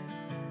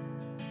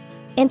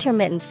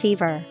 Intermittent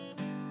fever.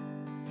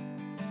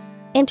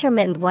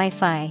 Intermittent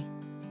Wi-Fi.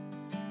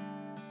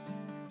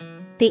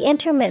 The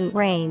intermittent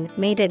rain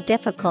made it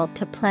difficult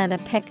to plan a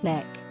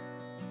picnic.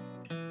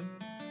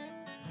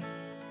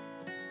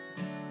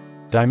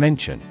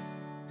 Dimension.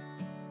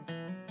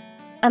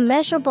 A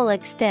measurable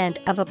extent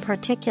of a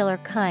particular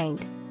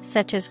kind,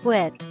 such as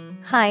width,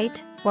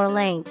 height, or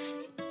length.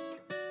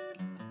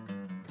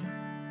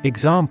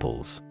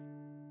 Examples: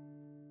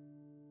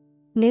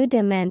 New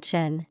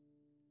dimension.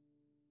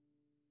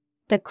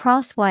 The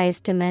crosswise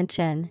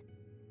dimension.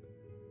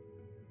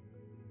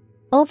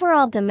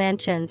 Overall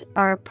dimensions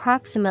are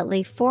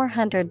approximately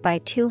 400 by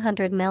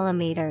 200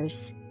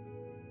 millimeters.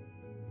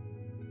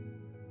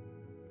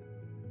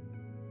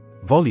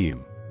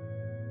 Volume.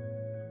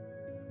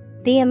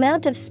 The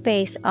amount of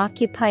space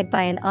occupied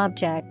by an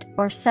object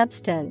or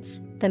substance,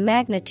 the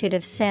magnitude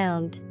of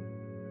sound.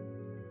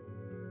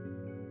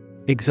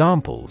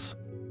 Examples: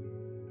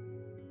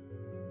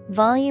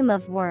 Volume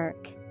of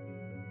work.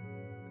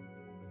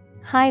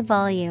 High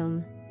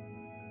volume.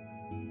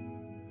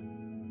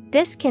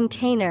 This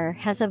container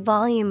has a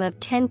volume of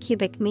 10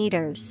 cubic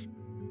meters.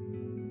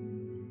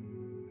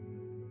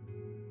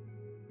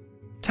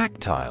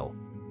 Tactile.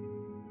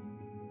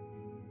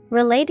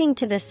 Relating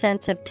to the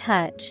sense of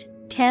touch,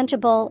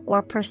 tangible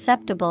or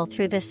perceptible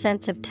through the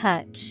sense of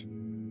touch.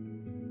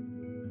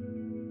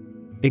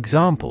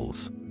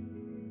 Examples: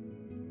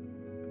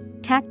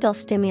 Tactile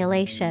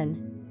stimulation.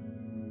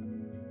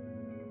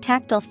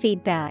 Tactile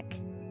feedback.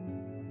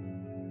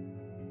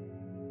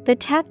 The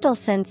tactile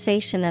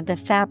sensation of the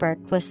fabric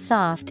was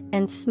soft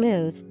and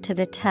smooth to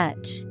the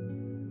touch.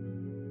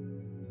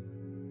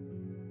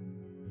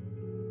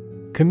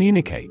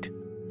 Communicate.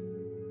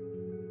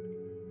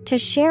 To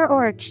share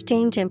or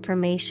exchange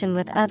information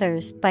with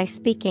others by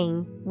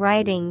speaking,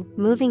 writing,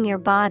 moving your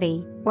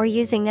body, or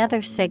using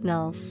other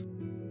signals.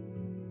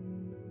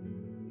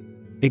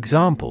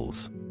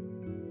 Examples: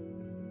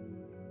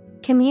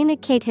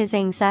 Communicate his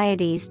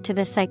anxieties to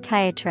the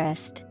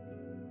psychiatrist.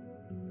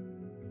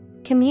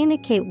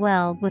 Communicate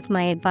well with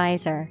my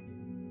advisor.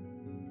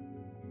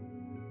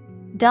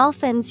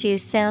 Dolphins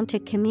use sound to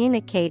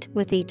communicate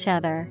with each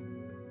other.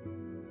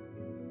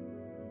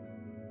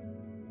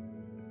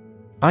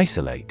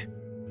 Isolate.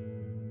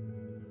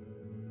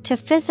 To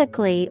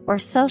physically or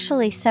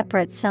socially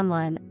separate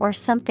someone or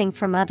something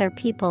from other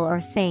people or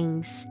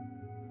things.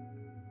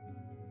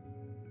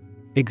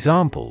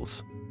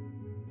 Examples: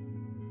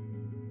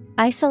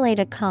 Isolate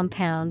a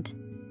compound.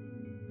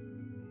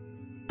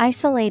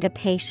 Isolate a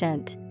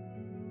patient.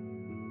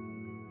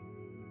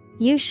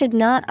 You should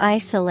not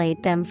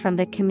isolate them from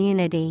the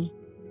community.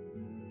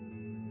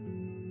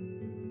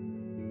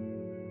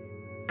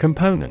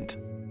 Component.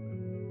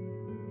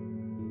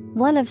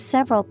 One of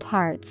several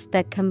parts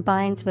that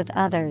combines with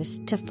others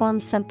to form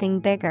something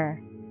bigger.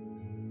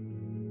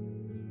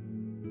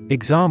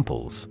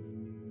 Examples: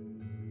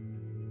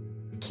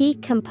 Key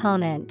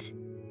component.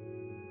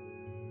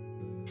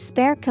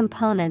 Spare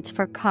components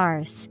for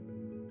cars.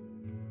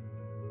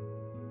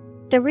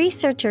 The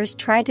researchers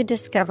try to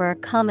discover a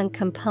common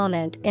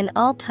component in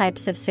all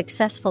types of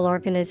successful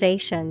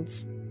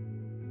organizations.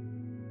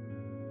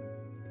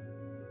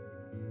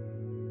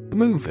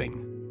 Moving.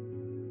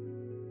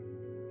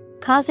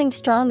 Causing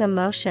strong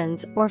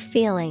emotions or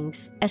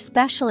feelings,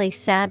 especially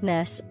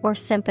sadness or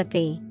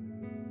sympathy.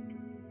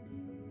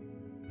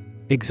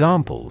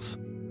 Examples: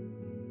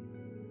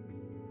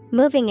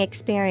 Moving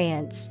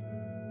experience.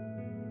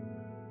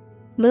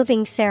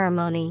 Moving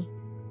ceremony.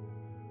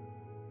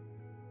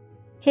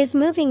 His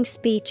moving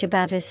speech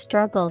about his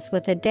struggles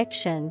with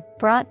addiction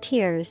brought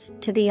tears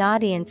to the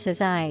audience's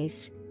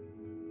eyes.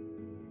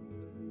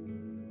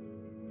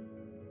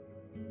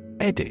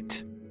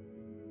 Edit.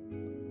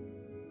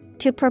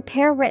 To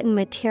prepare written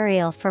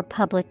material for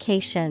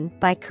publication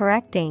by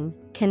correcting,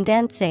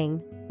 condensing,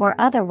 or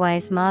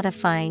otherwise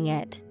modifying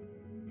it.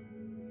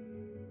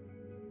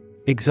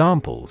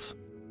 Examples: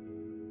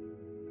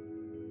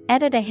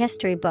 Edit a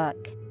history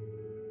book.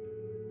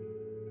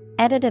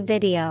 Edit a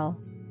video.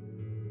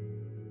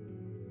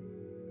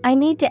 I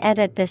need to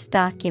edit this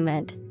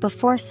document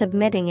before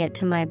submitting it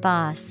to my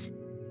boss.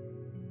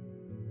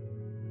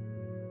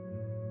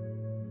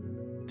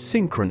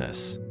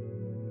 Synchronous.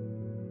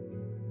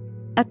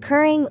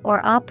 Occurring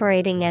or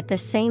operating at the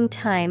same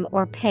time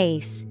or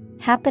pace,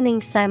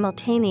 happening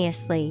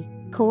simultaneously,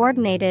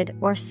 coordinated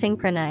or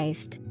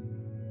synchronized.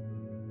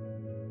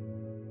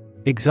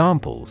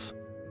 Examples: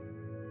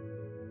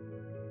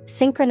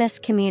 Synchronous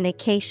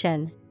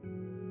communication.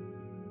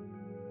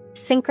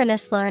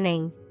 Synchronous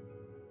learning.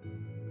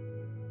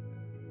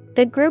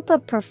 The group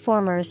of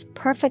performers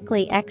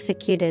perfectly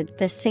executed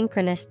the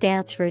synchronous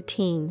dance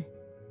routine.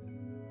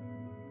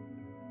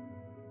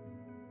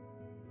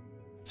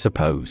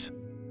 Suppose.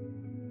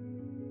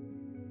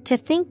 To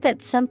think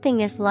that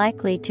something is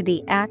likely to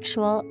be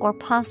actual or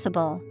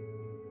possible.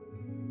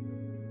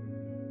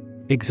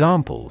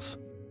 Examples: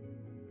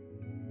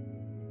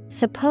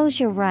 Suppose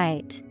you're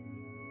right.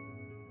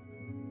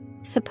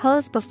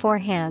 Suppose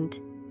beforehand.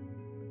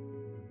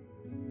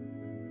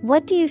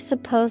 What do you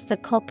suppose the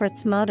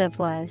culprit's motive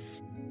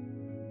was?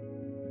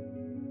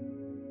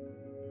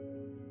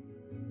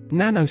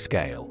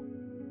 Nanoscale.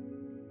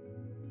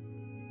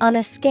 On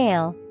a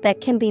scale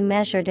that can be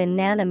measured in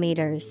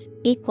nanometers,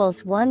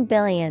 equals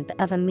 1/1000th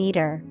of a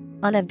meter,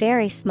 on a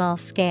very small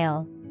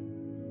scale.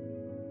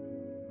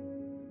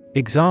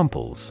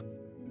 Examples: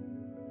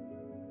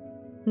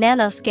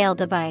 Nanoscale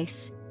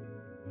device.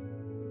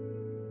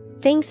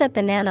 Things at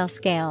the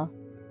nanoscale.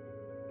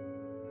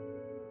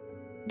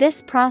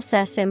 This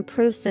process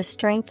improves the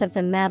strength of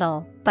the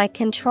metal by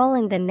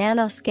controlling the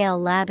nanoscale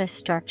lattice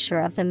structure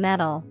of the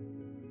metal.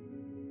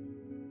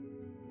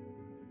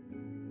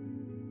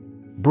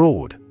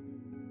 Broad.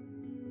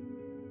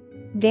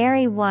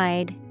 Very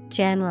wide,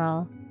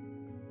 general.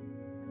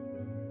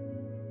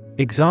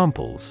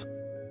 Examples: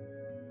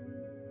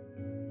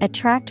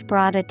 Attract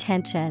broad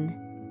attention.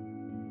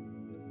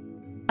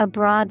 A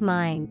broad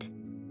mind.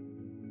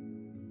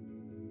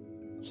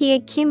 He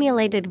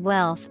accumulated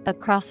wealth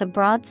across a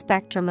broad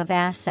spectrum of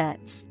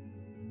assets.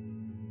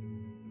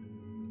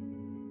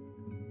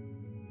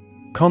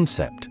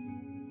 Concept.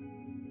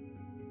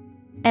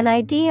 An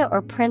idea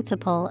or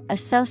principle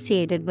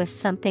associated with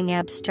something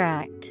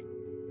abstract.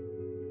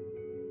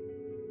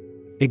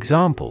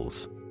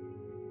 Examples: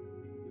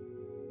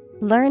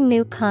 Learn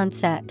new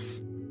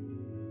concepts.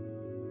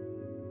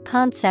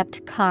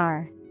 Concept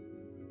car.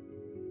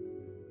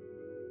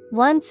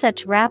 One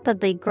such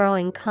rapidly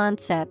growing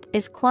concept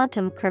is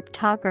quantum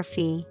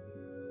cryptography.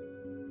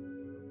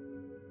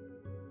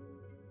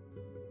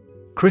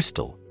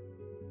 Crystal.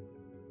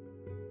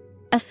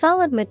 A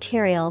solid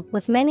material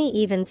with many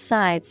even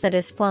sides that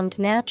is formed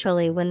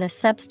naturally when the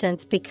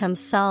substance becomes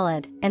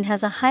solid and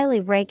has a highly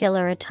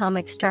regular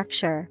atomic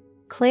structure.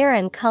 Clear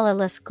and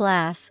colorless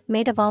glass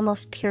made of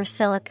almost pure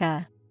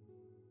silica.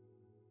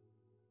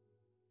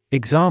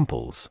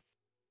 Examples: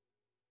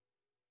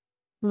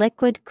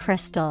 Liquid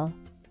crystal.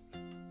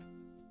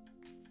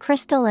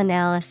 Crystal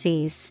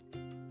analyses.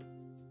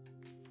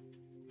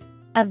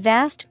 A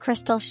vast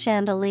crystal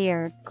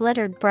chandelier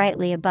glittered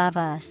brightly above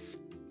us.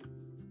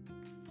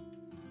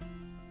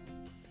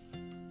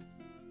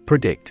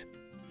 Predict.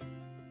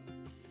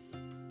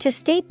 To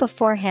state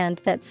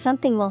beforehand that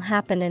something will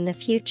happen in the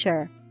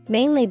future,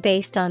 mainly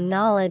based on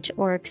knowledge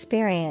or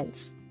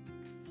experience.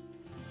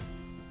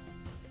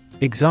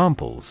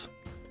 Examples: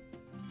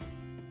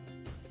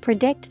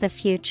 Predict the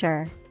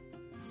future.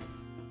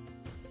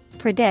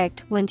 Predict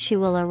when she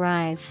will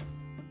arrive.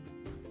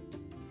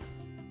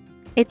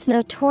 It's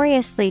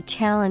notoriously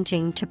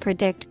challenging to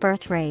predict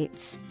birth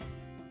rates.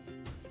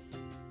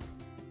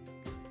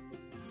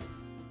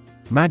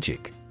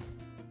 Magic.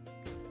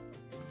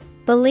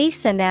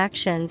 Beliefs and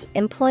actions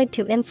employed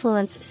to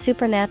influence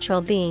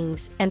supernatural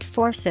beings and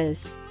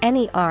forces,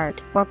 any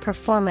art or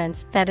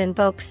performance that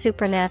invokes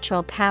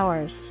supernatural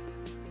powers.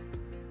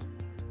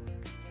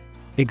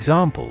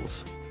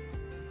 Examples: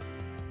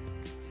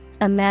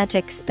 A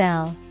magic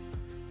spell.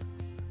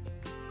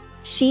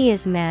 She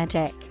is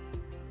magic.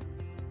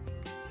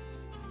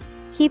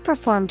 He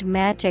performed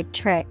magic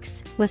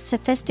tricks with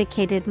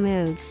sophisticated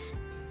moves.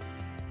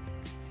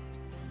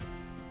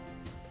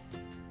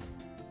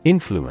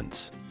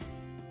 Influence.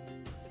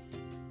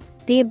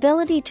 The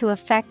ability to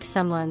affect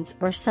someone's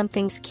or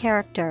something's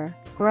character,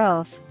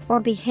 growth, or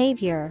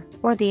behavior,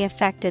 or the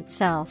effect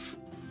itself.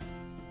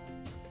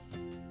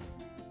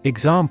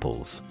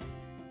 Examples: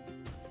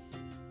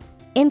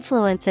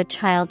 Influence a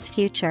child's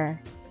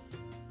future.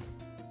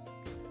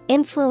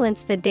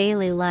 Influence the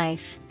daily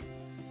life.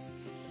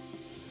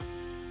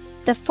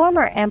 The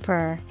former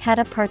emperor had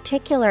a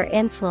particular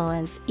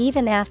influence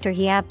even after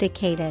he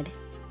abdicated.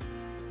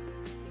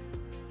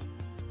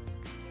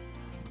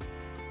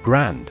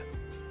 Grand.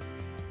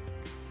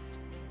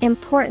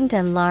 Important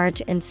and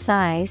large in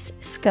size,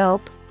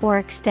 scope, or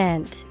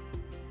extent.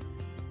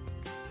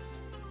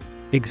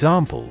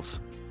 Examples: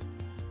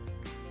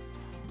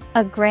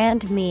 A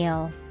grand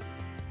meal.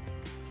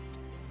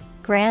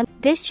 Grand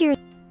this year.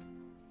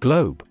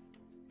 Globe.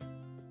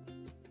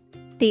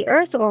 The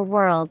earth or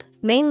world,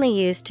 mainly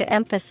used to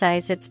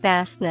emphasize its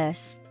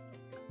vastness.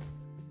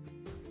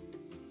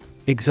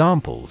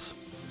 Examples: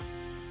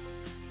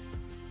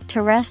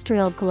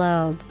 Terrestrial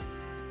globe.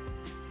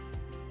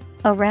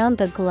 Around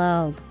the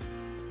globe.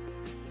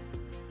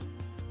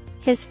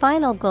 His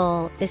final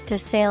goal is to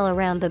sail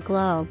around the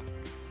globe.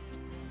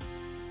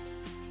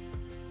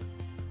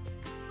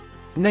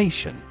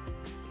 Nation.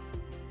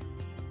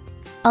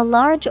 A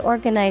large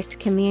organized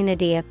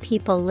community of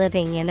people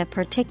living in a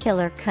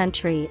particular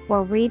country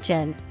or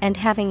region and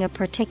having a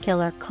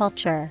particular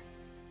culture.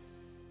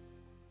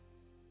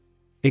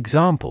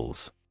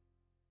 Examples: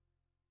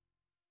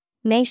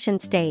 Nation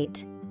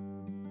state.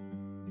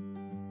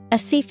 A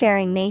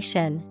seafaring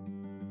nation.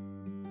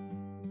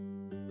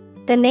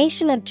 The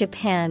nation of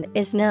Japan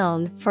is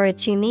known for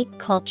its unique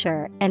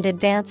culture and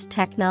advanced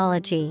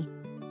technology.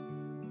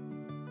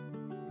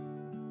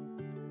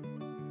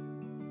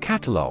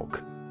 Catalog.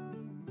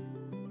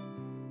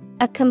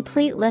 A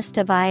complete list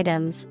of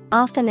items,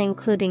 often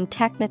including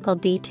technical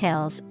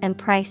details and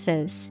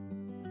prices.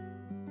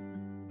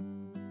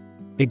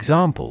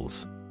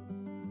 Examples: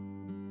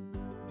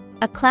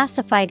 A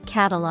classified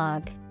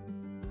catalog.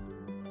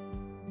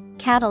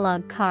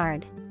 Catalog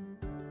card.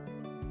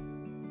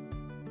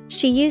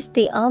 She used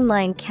the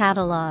online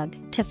catalog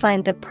to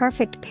find the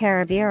perfect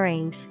pair of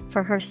earrings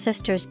for her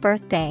sister's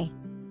birthday.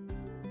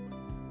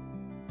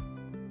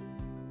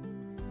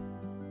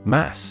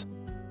 Mass.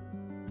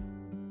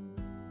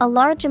 A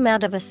large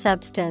amount of a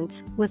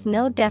substance with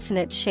no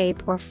definite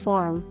shape or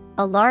form,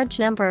 a large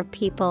number of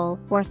people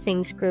or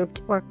things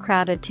grouped or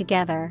crowded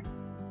together.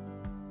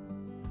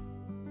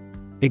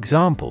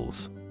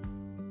 Examples: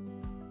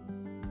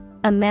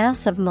 A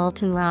mass of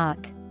molten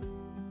rock.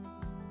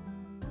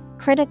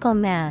 Critical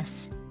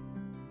mass.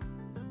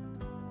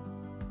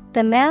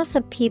 The mass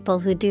of people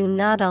who do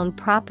not own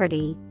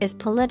property is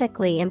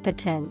politically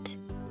impotent.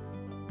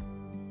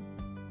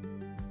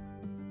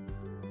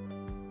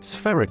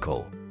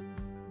 Spherical.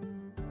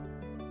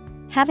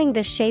 Having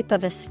the shape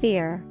of a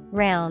sphere,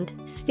 round,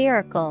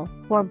 spherical,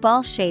 or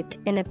ball-shaped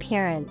in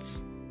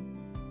appearance.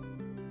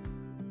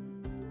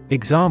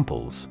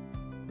 Examples: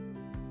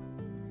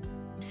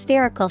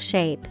 Spherical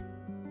shape.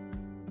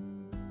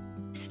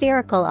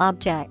 Spherical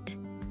object.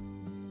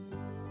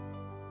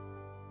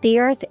 The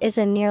Earth is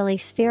a nearly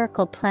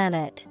spherical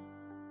planet.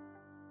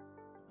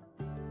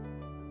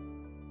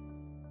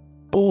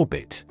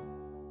 Orbit.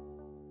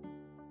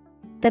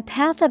 The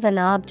path of an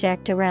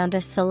object around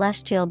a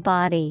celestial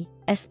body,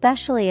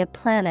 especially a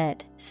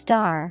planet,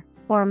 star,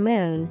 or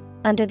moon,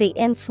 under the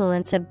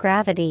influence of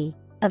gravity,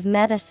 of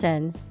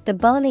medicine, the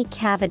bony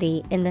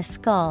cavity in the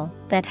skull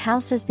that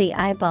houses the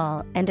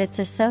eyeball and its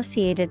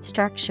associated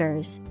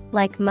structures,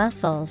 like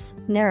muscles,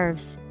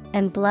 nerves,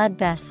 and blood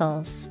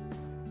vessels.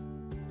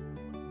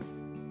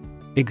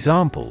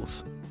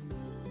 Examples: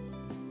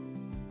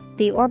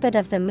 The orbit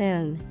of the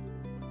moon.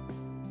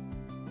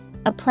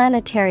 A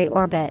planetary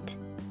orbit.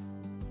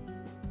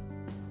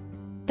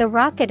 The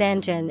rocket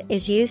engine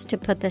is used to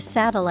put the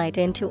satellite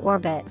into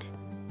orbit.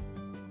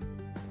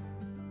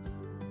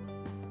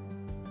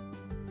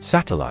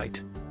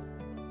 Satellite.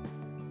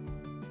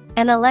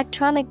 An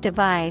electronic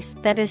device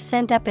that is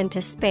sent up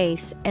into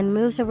space and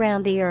moves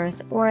around the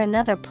Earth or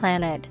another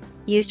planet,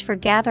 used for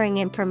gathering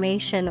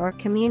information or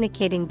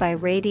communicating by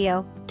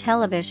radio,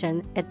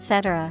 television,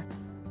 etc.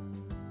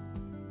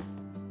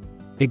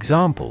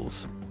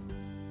 Examples: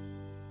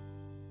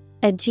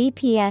 A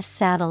GPS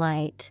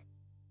satellite.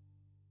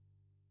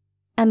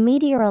 A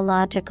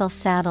meteorological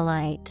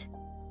satellite.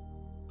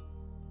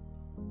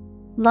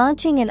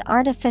 Launching an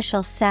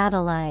artificial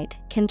satellite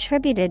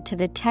contributed to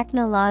the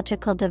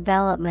technological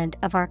development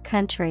of our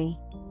country.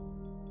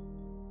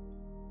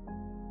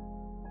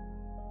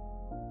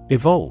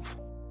 Evolve.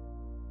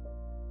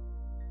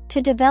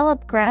 To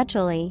develop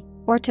gradually,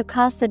 or to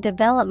cause the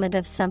development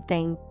of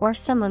something or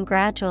someone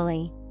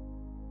gradually.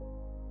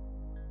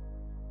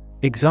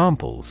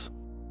 Examples: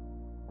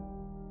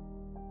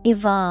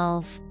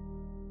 Evolve.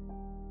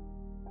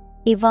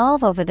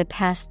 Evolve over the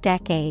past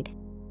decade.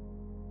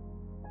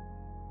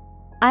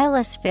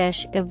 Eyeless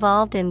fish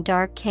evolved in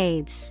dark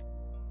caves.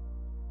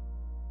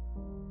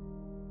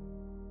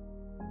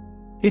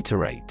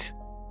 Iterate.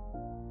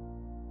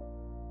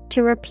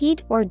 To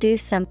repeat or do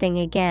something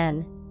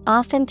again,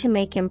 often to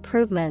make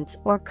improvements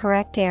or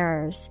correct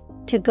errors,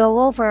 to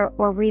go over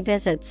or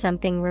revisit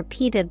something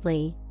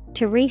repeatedly,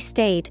 to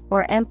restate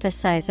or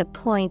emphasize a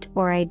point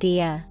or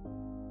idea.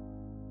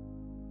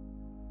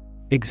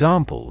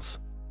 Examples: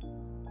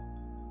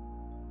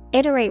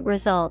 Iterate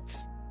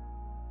results.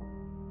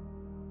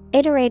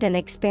 Iterate an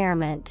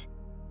experiment.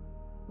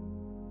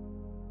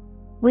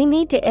 We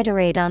need to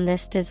iterate on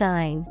this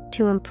design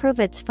to improve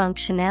its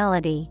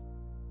functionality.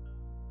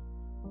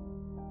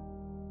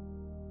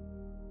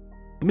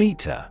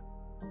 Meter.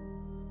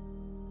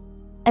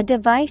 A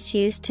device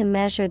used to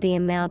measure the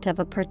amount of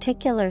a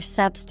particular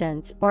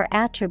substance or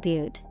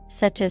attribute,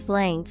 such as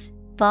length,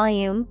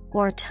 volume,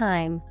 or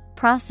time,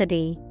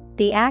 prosody,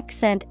 the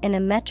accent in a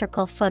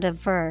metrical foot of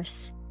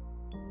verse.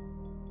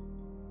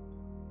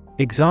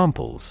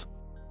 Examples: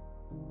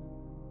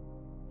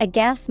 A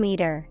gas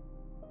meter.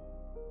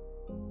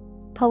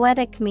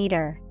 Poetic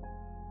meter.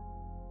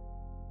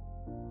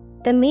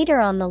 The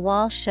meter on the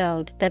wall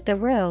showed that the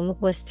room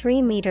was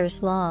 3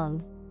 meters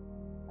long.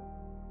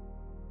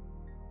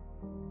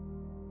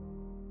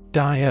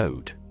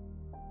 Diode.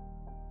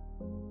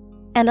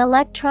 An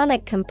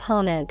electronic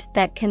component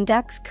that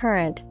conducts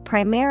current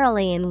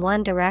primarily in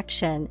one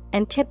direction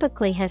and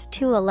typically has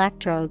 2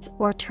 electrodes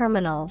or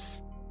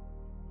terminals.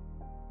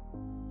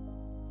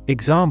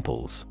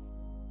 Examples: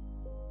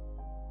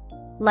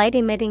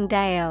 Light-emitting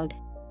diode.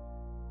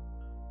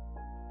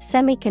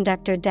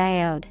 Semiconductor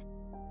diode.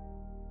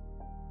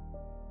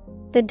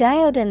 The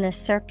diode in the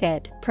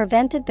circuit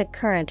prevented the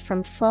current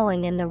from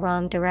flowing in the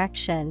wrong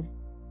direction.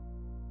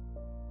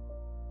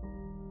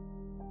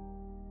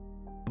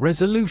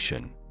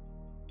 Resolution.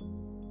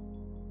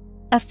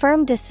 A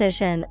firm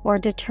decision or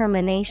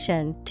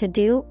determination to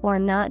do or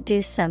not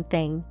do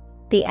something,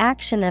 the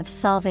action of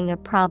solving a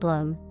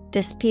problem,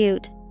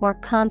 dispute, or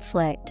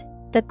conflict,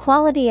 the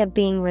quality of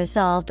being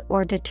resolved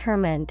or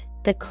determined,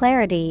 the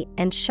clarity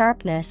and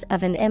sharpness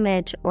of an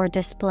image or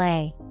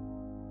display.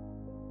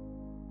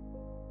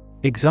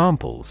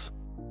 Examples: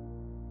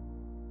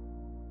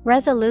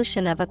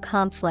 Resolution of a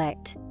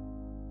conflict.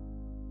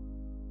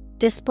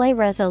 Display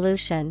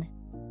resolution.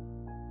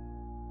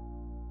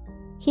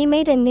 He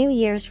made a New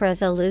Year's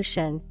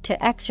resolution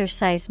to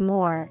exercise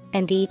more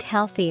and eat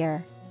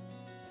healthier.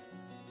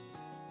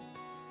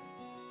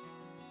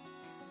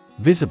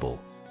 Visible.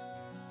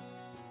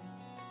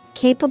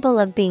 Capable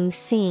of being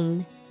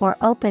seen or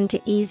open to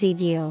easy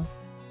view.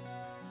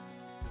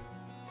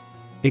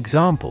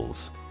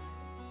 Examples: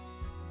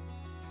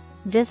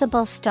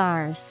 Visible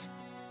stars.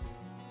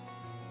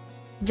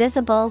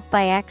 Visible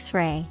by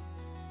X-ray.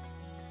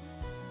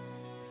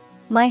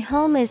 My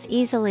home is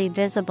easily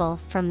visible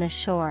from the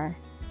shore.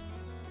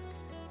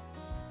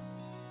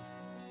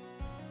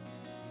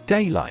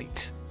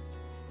 Daylight.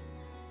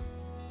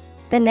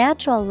 The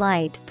natural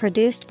light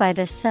produced by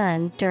the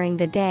sun during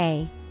the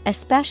day,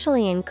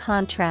 especially in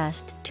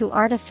contrast to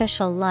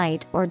artificial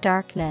light or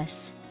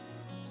darkness.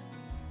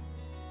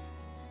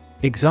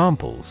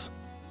 Examples: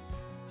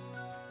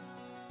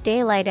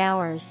 Daylight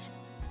hours.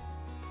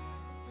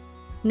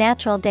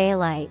 Natural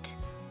daylight.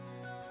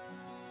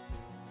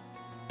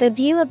 The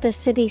view of the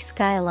city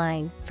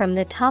skyline from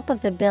the top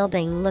of the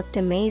building looked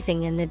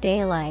amazing in the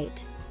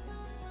daylight.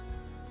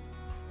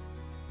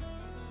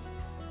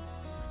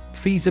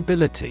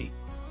 Feasibility.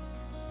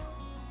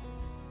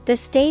 The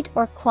state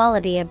or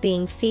quality of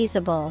being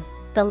feasible,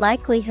 the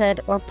likelihood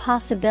or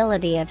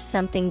possibility of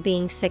something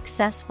being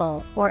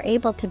successful or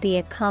able to be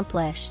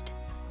accomplished.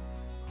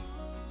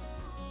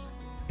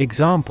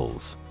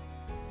 Examples: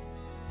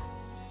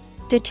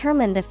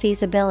 Determine the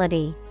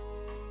feasibility.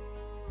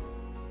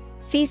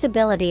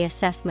 Feasibility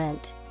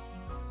assessment.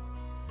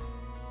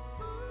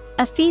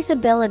 A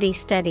feasibility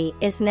study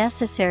is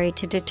necessary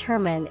to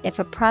determine if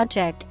a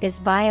project is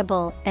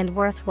viable and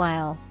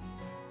worthwhile.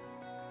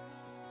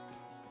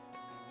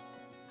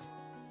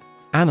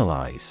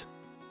 Analyze.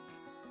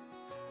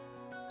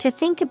 To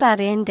think about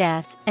in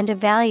depth and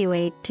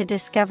evaluate to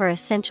discover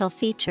essential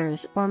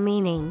features or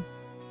meaning.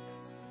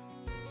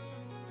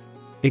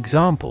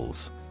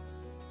 Examples: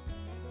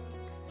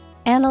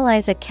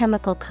 Analyze a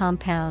chemical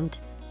compound.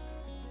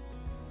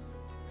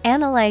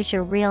 Analyze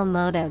your real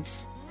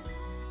motives.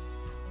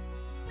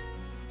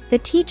 The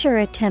teacher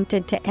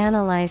attempted to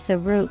analyze the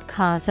root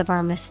cause of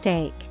our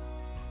mistake.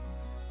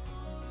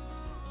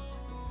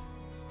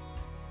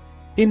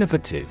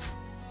 Innovative.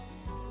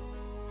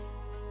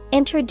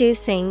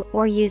 Introducing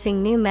or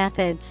using new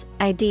methods,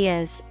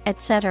 ideas,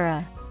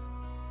 etc.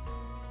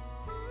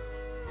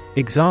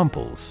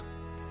 Examples: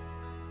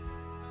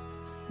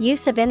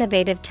 Use of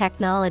innovative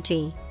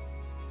technology.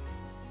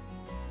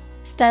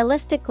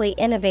 Stylistically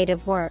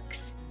innovative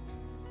works.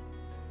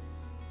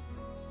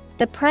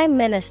 The Prime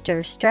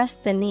Minister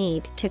stressed the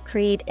need to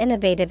create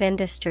innovative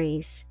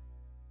industries.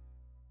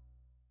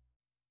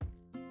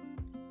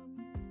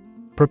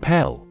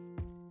 Propel.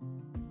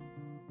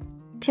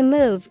 To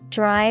move,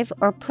 drive,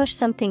 or push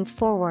something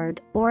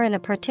forward or in a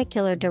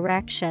particular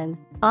direction,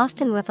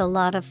 often with a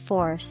lot of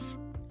force.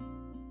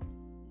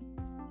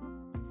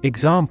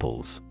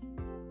 Examples: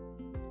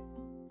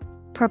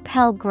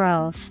 Propel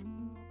growth.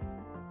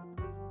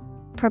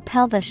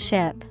 Propel the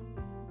ship.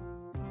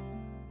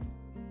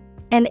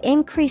 An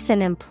increase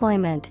in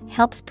employment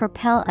helps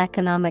propel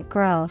economic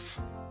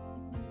growth.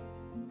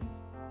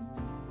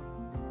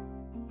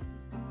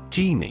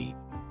 Genie.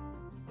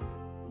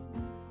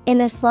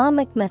 In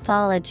Islamic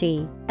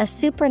mythology, a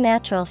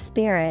supernatural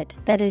spirit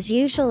that is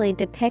usually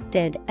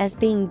depicted as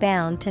being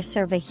bound to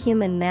serve a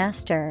human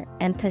master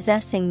and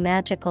possessing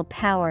magical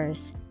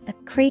powers, a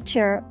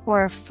creature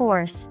or a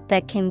force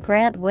that can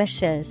grant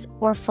wishes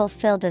or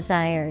fulfill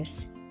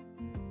desires.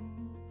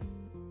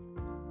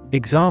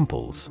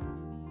 Examples: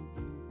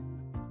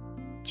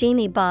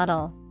 Genie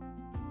bottle.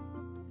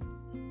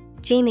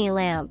 Genie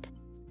lamp.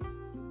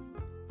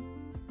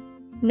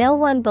 No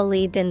one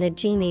believed in the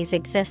genie's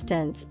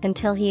existence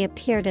until he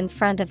appeared in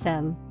front of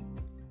them.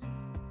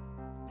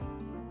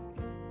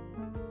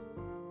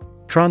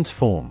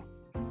 Transform.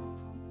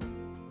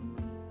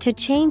 To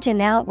change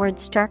an outward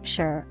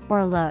structure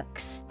or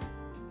looks.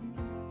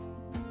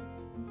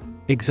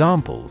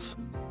 Examples: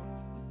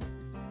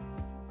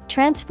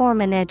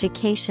 Transform an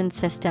education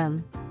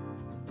system.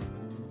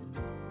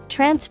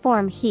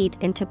 Transform heat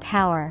into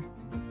power.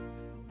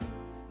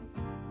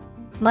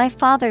 My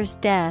father's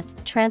death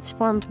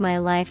transformed my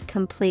life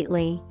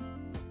completely.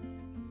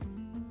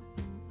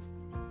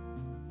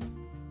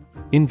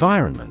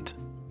 Environment.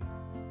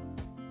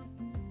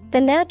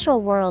 The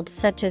natural world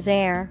such as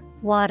air,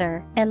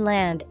 water, and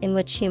land in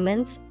which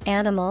humans,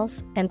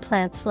 animals, and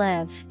plants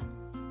live.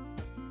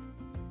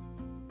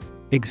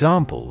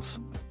 Examples: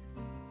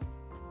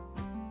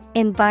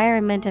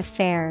 Environment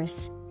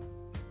affairs.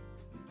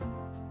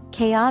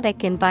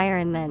 Chaotic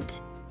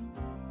environment.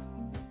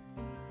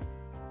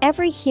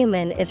 Every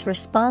human is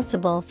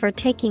responsible for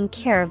taking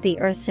care of the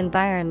Earth's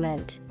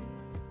environment.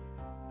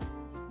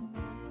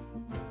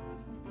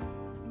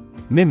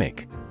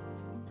 Mimic.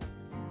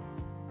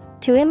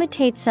 To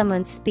imitate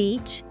someone's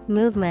speech,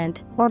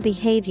 movement, or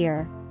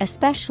behavior,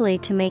 especially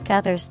to make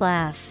others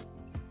laugh.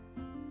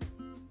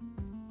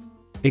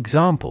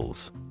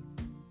 Examples: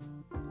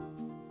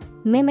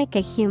 Mimic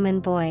a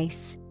human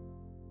voice.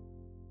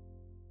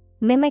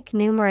 Mimic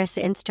numerous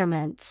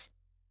instruments.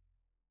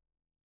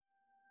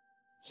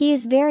 He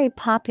is very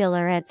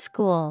popular at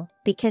school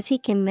because he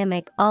can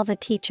mimic all the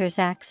teachers'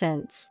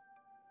 accents.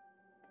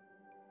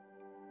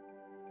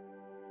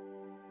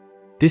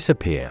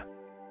 Disappear.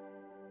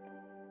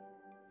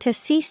 To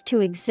cease to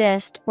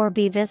exist or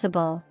be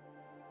visible.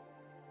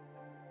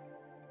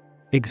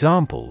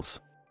 Examples: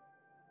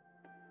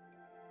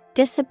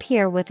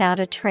 Disappear without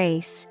a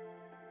trace.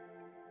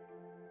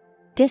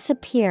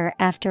 Disappear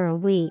after a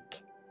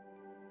week.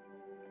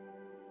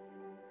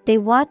 They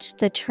watched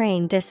the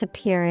train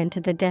disappear into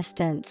the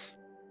distance.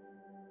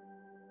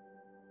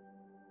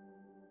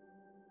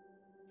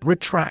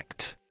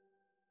 Retract.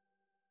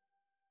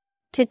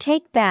 To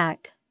take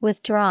back,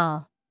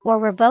 withdraw, or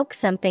revoke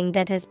something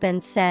that has been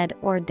said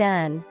or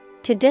done.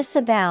 To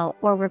disavow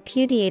or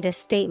repudiate a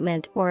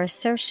statement or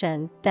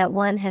assertion that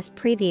one has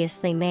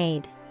previously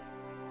made.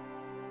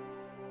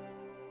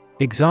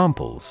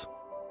 Examples: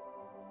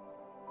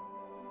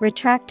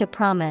 Retract a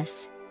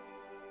promise.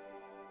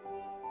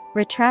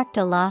 Retract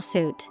a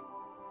lawsuit.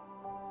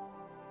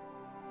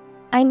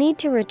 I need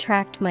to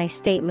retract my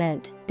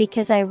statement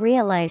because I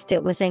realized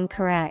it was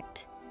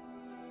incorrect.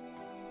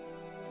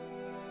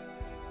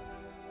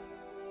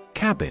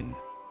 Cabin.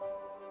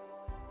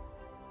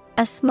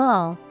 A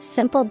small,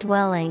 simple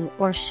dwelling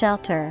or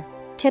shelter,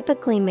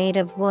 typically made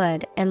of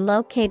wood and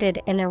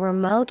located in a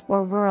remote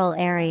or rural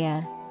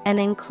area, an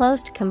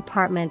enclosed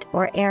compartment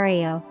or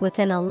area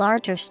within a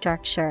larger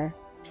structure,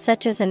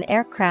 such as an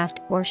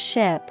aircraft or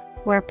ship,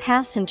 where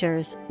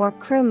passengers or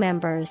crew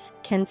members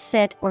can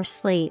sit or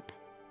sleep.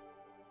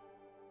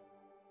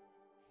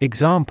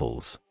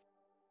 Examples: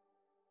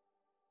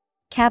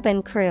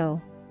 Cabin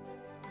crew,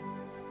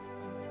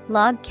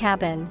 log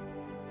cabin.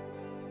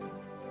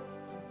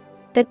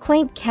 The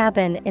quaint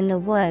cabin in the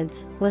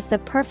woods was the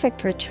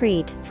perfect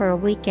retreat for a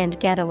weekend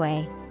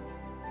getaway.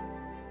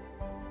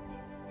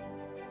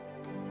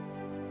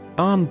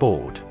 On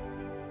board.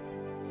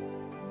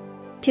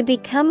 To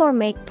become or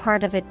make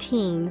part of a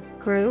team,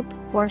 group,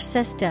 or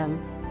system,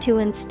 to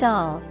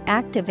install,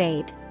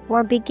 activate,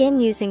 or begin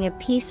using a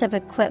piece of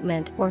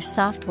equipment or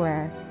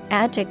software.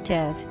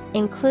 Adjective,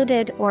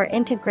 included or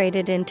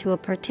integrated into a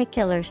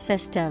particular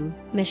system,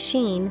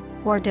 machine,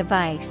 or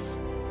device.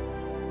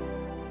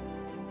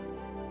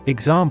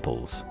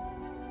 Examples: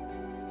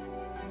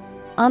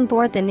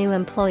 Onboard the new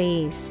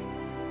employees.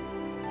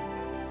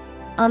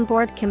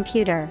 Onboard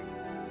computer.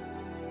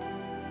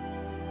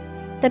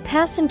 The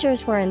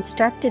passengers were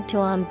instructed to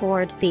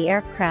onboard the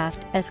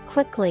aircraft as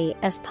quickly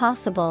as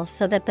possible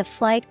so that the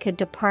flight could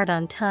depart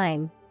on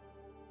time.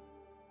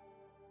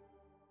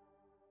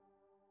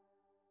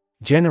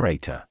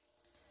 Generator.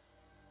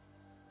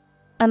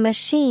 A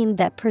machine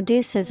that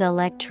produces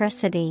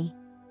electricity.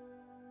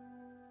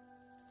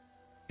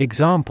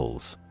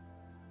 Examples: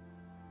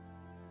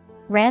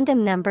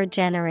 Random number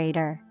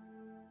generator.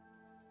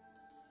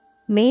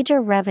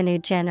 Major revenue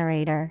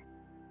generator.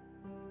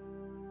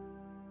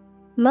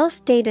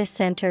 Most data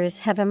centers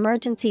have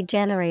emergency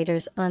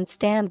generators on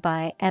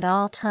standby at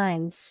all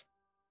times.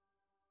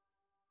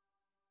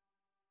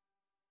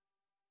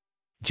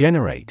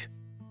 Generate.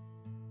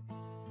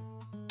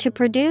 To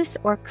produce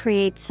or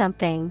create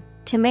something,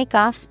 to make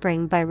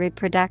offspring by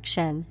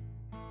reproduction.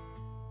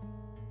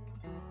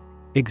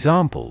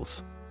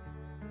 Examples: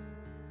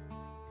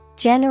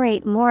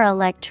 Generate more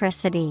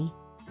electricity.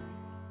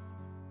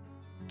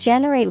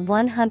 Generate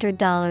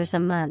 $100 a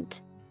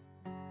month.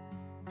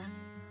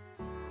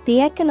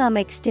 The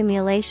economic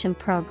stimulation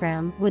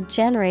program would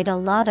generate a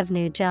lot of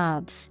new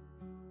jobs.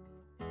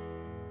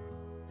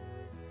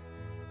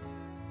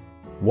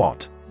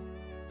 Watt.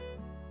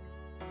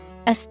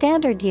 A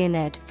standard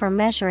unit for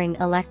measuring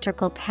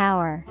electrical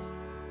power.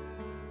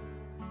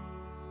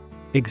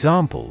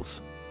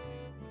 Examples: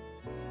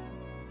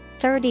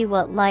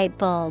 30-watt light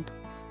bulb.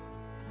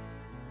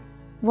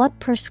 Watt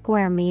per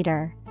square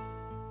meter.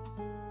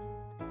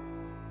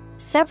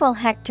 Several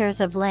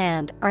hectares of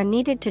land are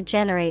needed to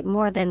generate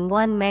more than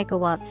 1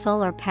 megawatt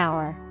solar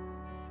power.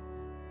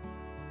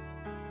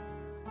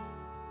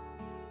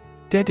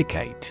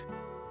 Dedicate.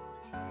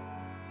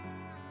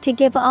 To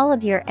give all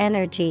of your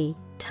energy,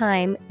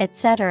 time,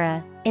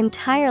 etc.,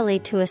 entirely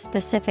to a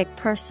specific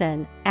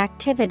person,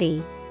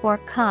 activity, or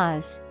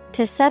cause,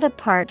 to set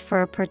apart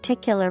for a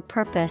particular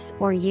purpose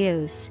or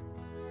use.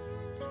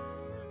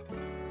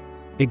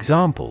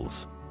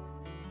 Examples: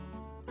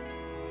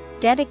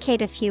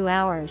 Dedicate a few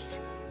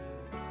hours.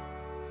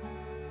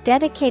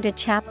 Dedicate a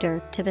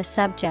chapter to the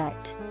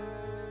subject.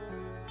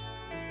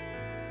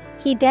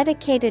 He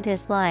dedicated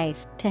his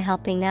life to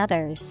helping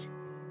others.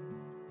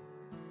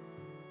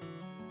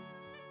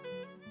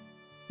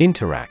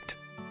 Interact.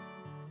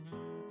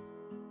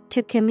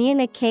 To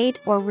communicate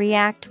or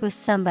react with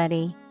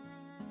somebody.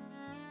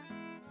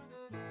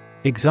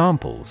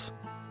 Examples: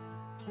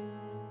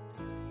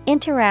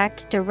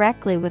 Interact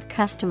directly with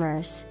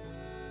customers.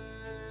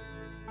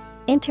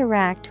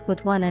 Interact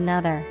with one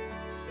another.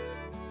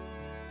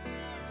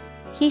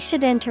 He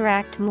should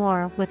interact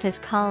more with his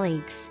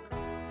colleagues.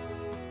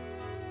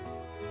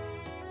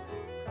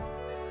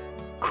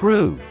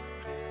 Crew.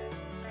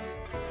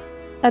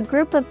 A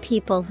group of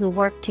people who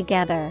work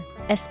together,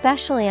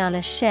 especially on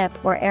a ship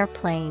or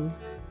airplane.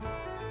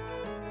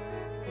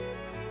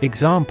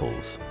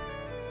 Examples: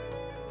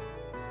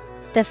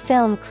 The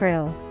film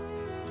crew.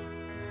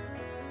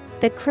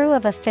 The crew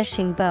of a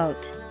fishing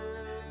boat.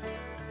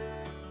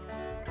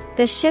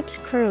 The ship's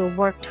crew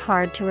worked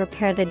hard to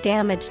repair the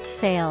damaged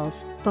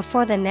sails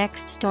before the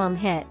next storm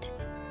hit.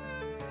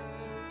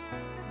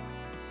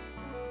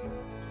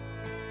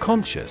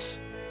 Conscious.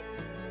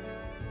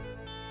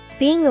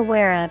 Being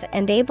aware of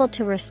and able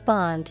to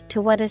respond to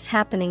what is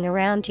happening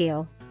around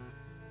you.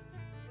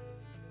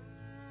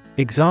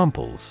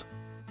 Examples: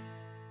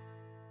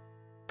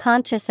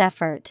 Conscious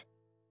effort.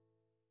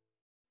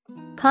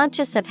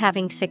 Conscious of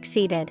having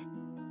succeeded.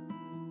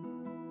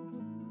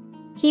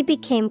 He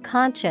became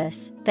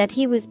conscious that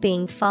he was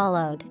being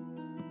followed.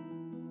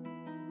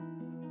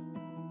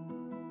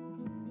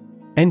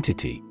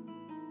 Entity.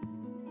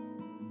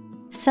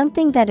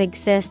 Something that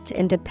exists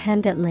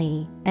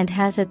independently and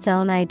has its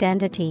own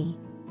identity.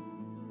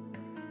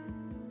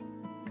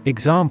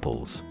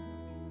 Examples: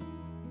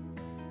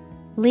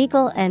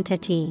 Legal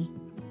entity.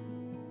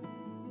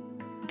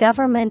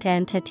 Government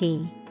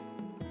entity.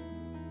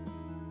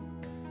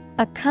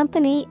 A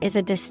company is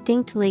a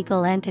distinct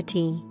legal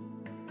entity.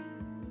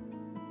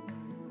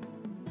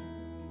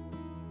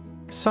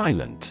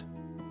 Silent.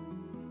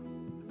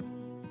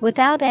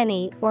 Without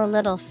any or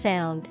little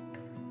sound.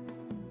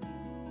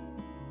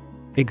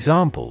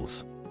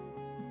 Examples: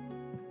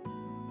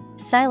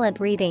 Silent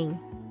reading.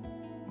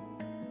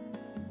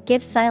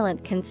 Give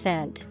silent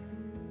consent.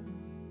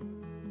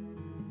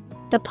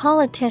 The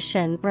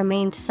politician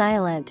remained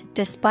silent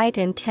despite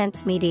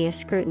intense media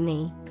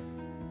scrutiny.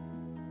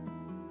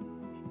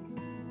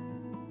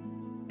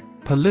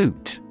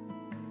 Pollute.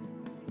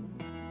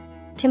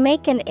 To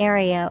make an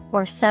area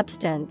or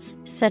substance,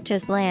 such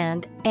as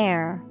land,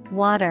 air,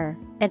 water,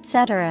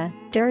 etc.,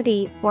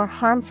 dirty or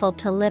harmful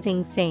to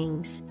living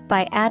things,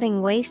 by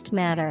adding waste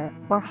matter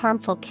or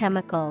harmful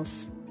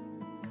chemicals.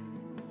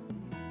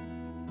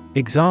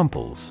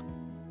 Examples: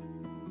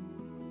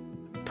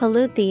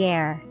 Pollute the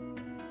air.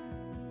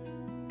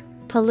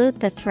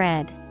 Pollute the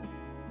thread.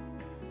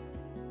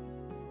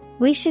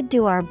 We should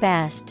do our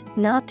best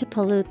not to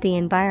pollute the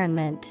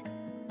environment.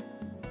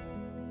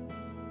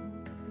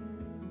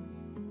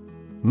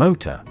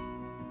 Motor.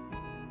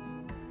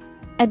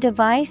 A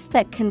device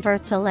that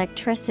converts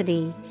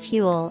electricity,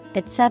 fuel,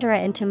 etc.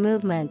 into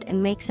movement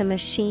and makes a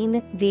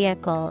machine,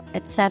 vehicle,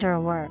 etc.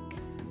 work.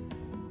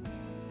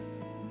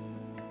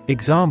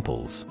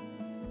 Examples: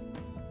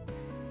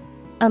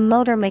 A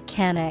motor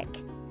mechanic.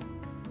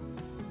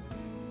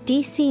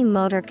 DC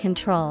motor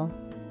control.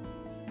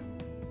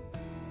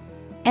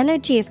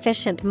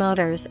 Energy-efficient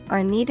motors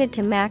are needed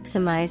to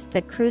maximize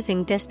the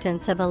cruising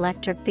distance of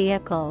electric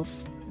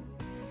vehicles.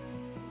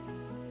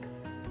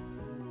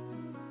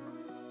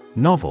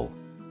 Novel.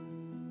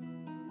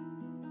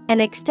 An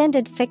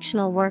extended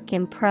fictional work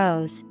in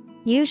prose,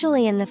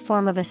 usually in the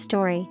form of a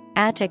story.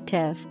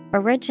 Adjective,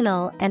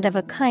 original and of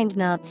a kind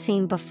not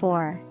seen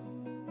before.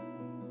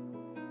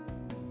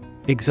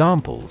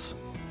 Examples: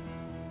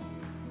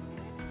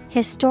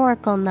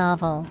 Historical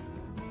novel.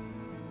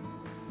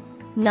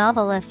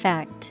 Novel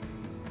effect.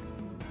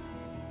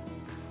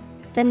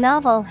 The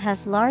novel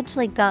has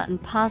largely gotten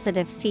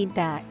positive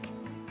feedback.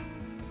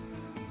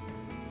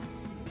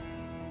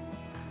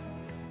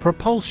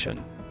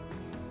 Propulsion.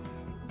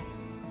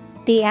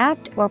 The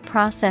act or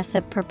process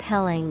of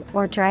propelling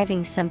or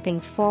driving something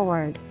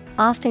forward,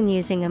 often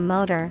using a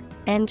motor,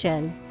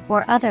 engine,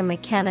 or other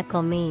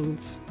mechanical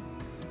means.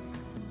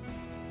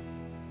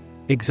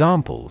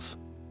 Examples: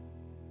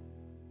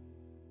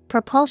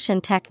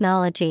 Propulsion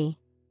technology.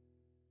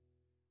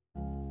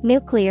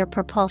 Nuclear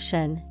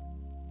propulsion.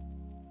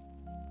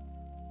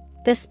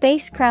 The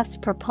spacecraft's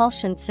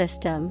propulsion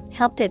system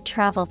helped it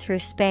travel through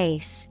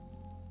space.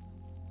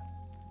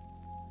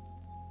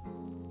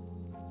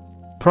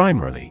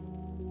 Primarily.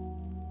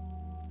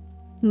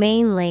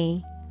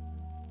 Mainly.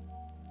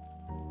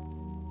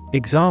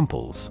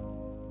 Examples: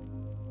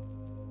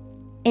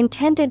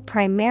 Intended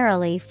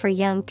primarily for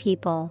young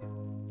people.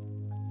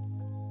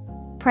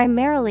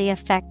 Primarily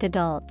affect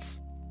adults.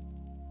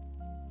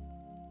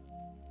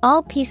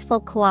 All peaceful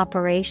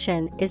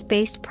cooperation is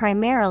based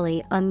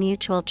primarily on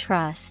mutual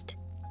trust.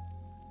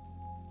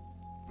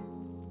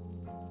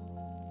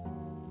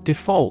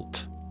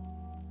 Default.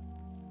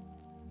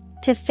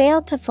 To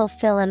fail to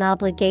fulfill an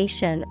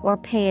obligation or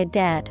pay a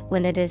debt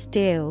when it is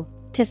due.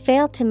 To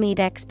fail to meet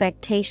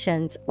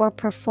expectations or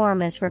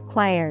perform as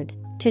required.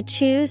 To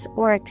choose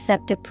or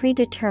accept a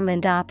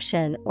predetermined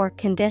option or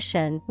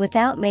condition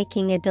without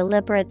making a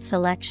deliberate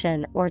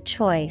selection or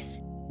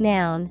choice.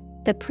 Noun.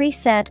 The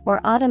preset or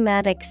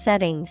automatic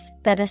settings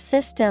that a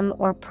system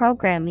or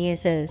program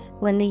uses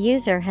when the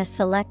user has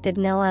selected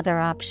no other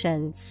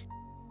options.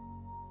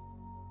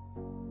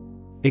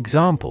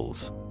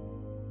 Examples: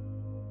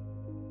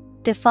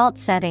 Default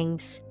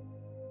settings.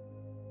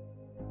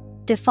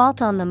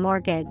 Default on the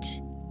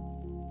mortgage.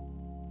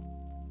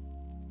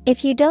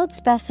 If you don't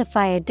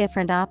specify a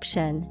different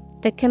option,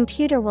 the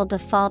computer will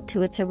default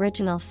to its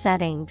original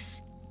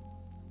settings.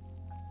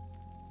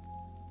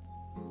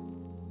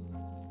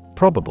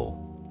 Probable.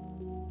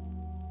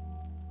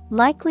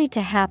 Likely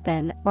to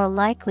happen or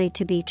likely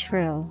to be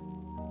true.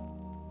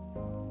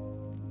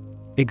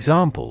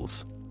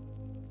 Examples: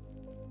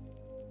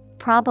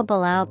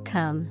 Probable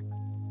outcome.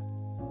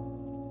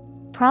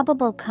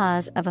 Probable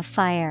cause of a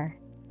fire.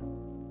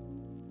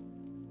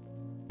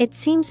 It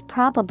seems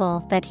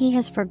probable that he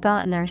has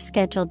forgotten our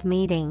scheduled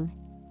meeting.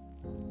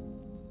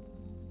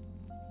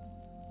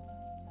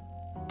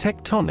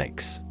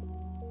 Tectonics.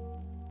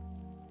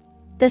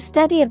 The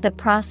study of the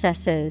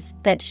processes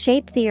that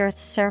shape the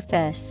Earth's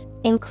surface,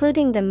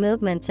 including the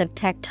movements of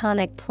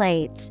tectonic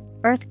plates,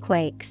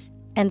 earthquakes,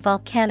 and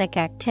volcanic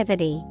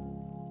activity.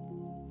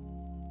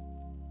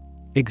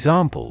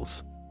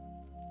 Examples: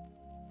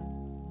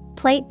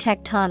 Plate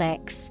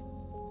tectonics.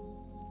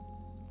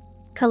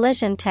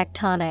 Collision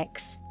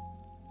tectonics.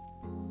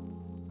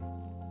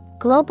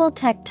 Global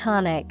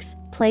tectonics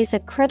plays a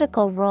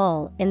critical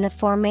role in the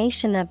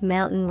formation of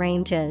mountain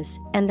ranges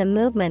and the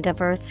movement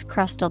of Earth's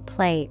crustal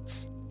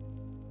plates.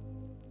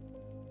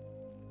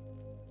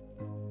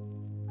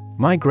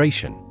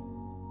 Migration.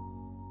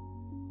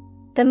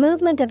 The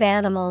movement of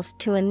animals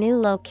to a new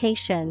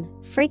location,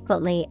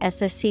 frequently as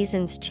the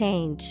seasons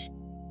change.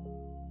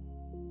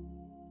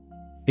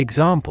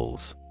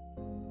 Examples: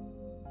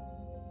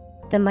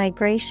 The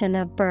migration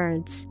of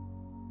birds.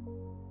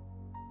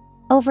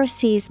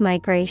 Overseas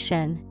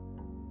migration.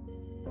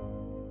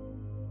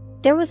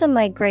 There was a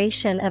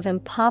migration of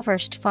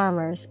impoverished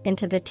farmers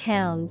into the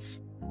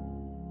towns.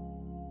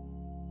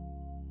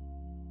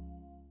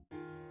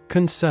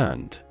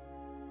 Concerned.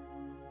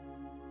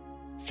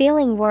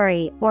 Feeling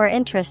worry or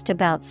interest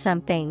about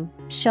something,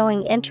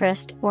 showing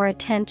interest or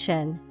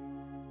attention.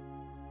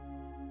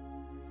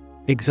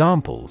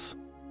 Examples: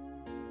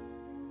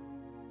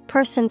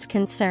 Persons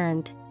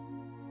concerned.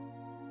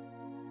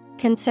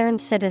 Concerned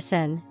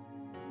citizen.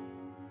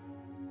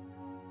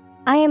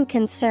 I am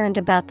concerned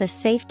about the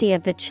safety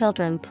of the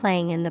children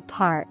playing in the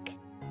park.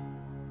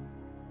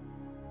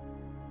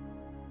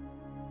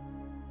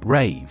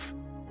 Rave.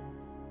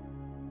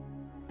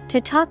 To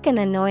talk in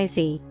a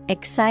noisy,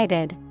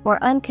 excited,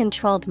 or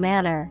uncontrolled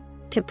manner,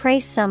 to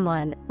praise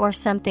someone or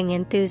something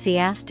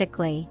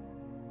enthusiastically.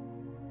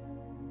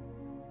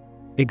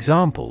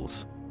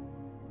 Examples: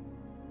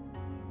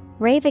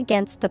 Rave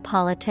against the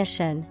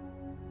politician.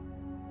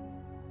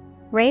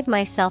 Rave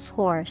myself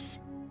hoarse.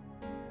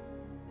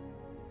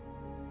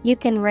 You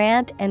can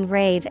rant and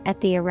rave at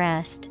the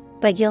arrest,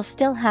 but you'll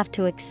still have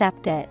to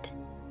accept it.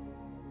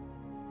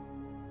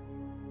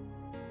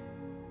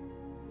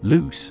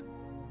 Loose.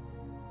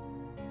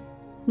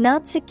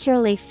 Not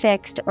securely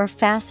fixed or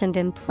fastened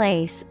in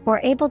place or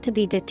able to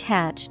be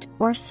detached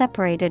or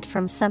separated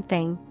from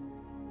something.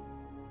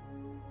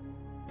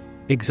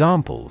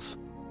 Examples: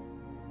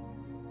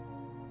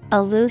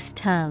 A loose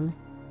tongue.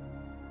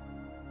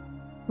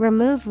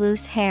 Remove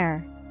loose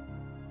hair.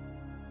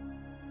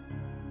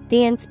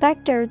 The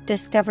inspector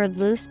discovered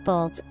loose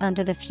bolts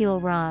under the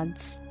fuel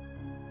rods.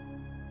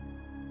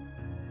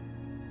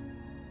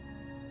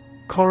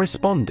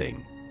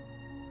 Corresponding.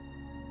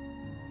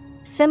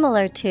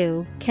 Similar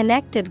to,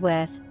 connected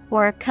with,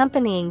 or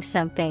accompanying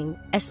something,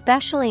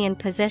 especially in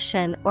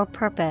position or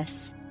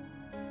purpose.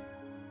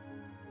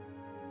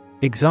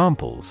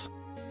 Examples: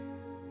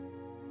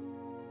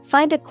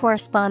 Find a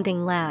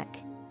corresponding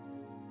lack.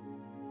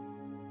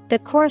 The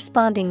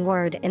corresponding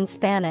word in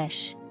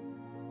Spanish.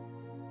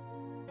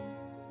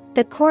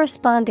 The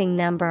corresponding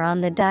number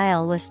on the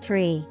dial was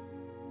 3.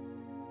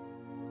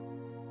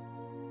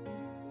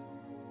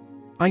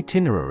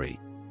 Itinerary.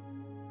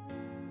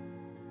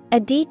 A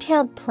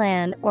detailed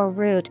plan or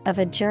route of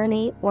a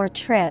journey or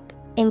trip,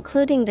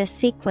 including the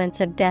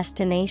sequence of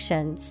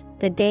destinations,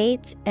 the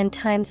dates and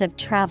times of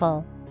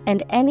travel,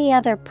 and any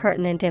other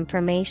pertinent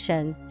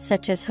information,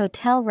 such as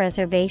hotel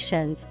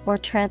reservations or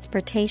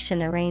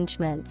transportation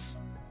arrangements.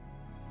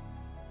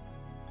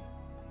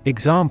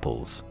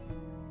 Examples: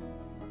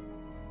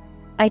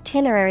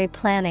 Itinerary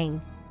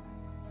planning.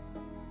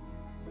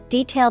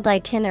 Detailed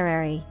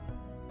itinerary.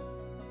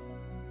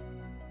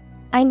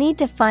 I need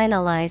to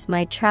finalize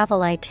my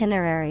travel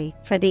itinerary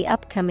for the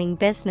upcoming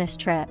business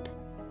trip.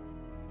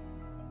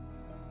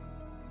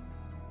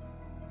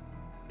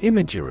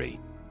 Imagery.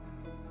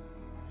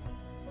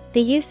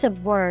 The use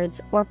of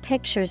words or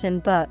pictures in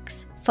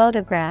books,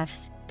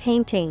 photographs,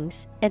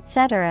 paintings,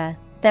 etc.,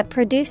 that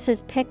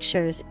produces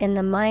pictures in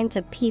the minds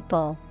of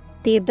people,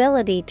 the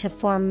ability to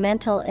form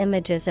mental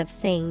images of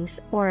things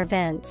or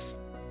events.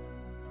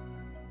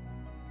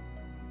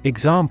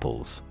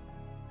 Examples: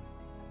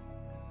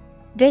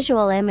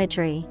 Visual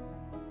imagery.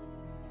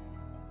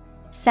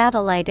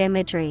 Satellite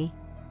imagery.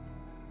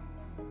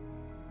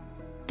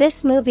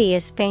 This movie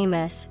is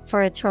famous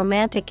for its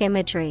romantic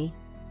imagery.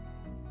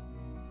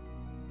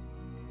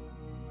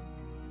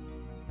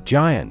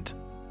 Giant.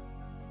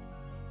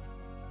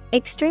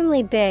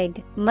 Extremely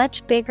big,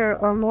 much bigger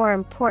or more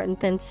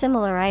important than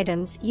similar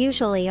items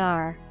usually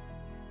are.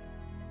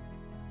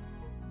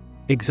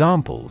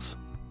 Examples: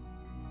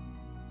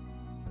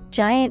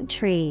 Giant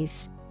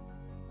trees.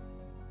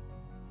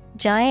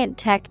 Giant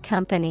tech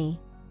company.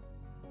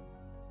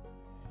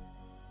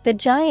 The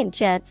giant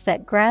jets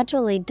that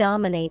gradually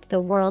dominate the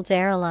world's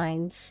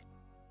airlines.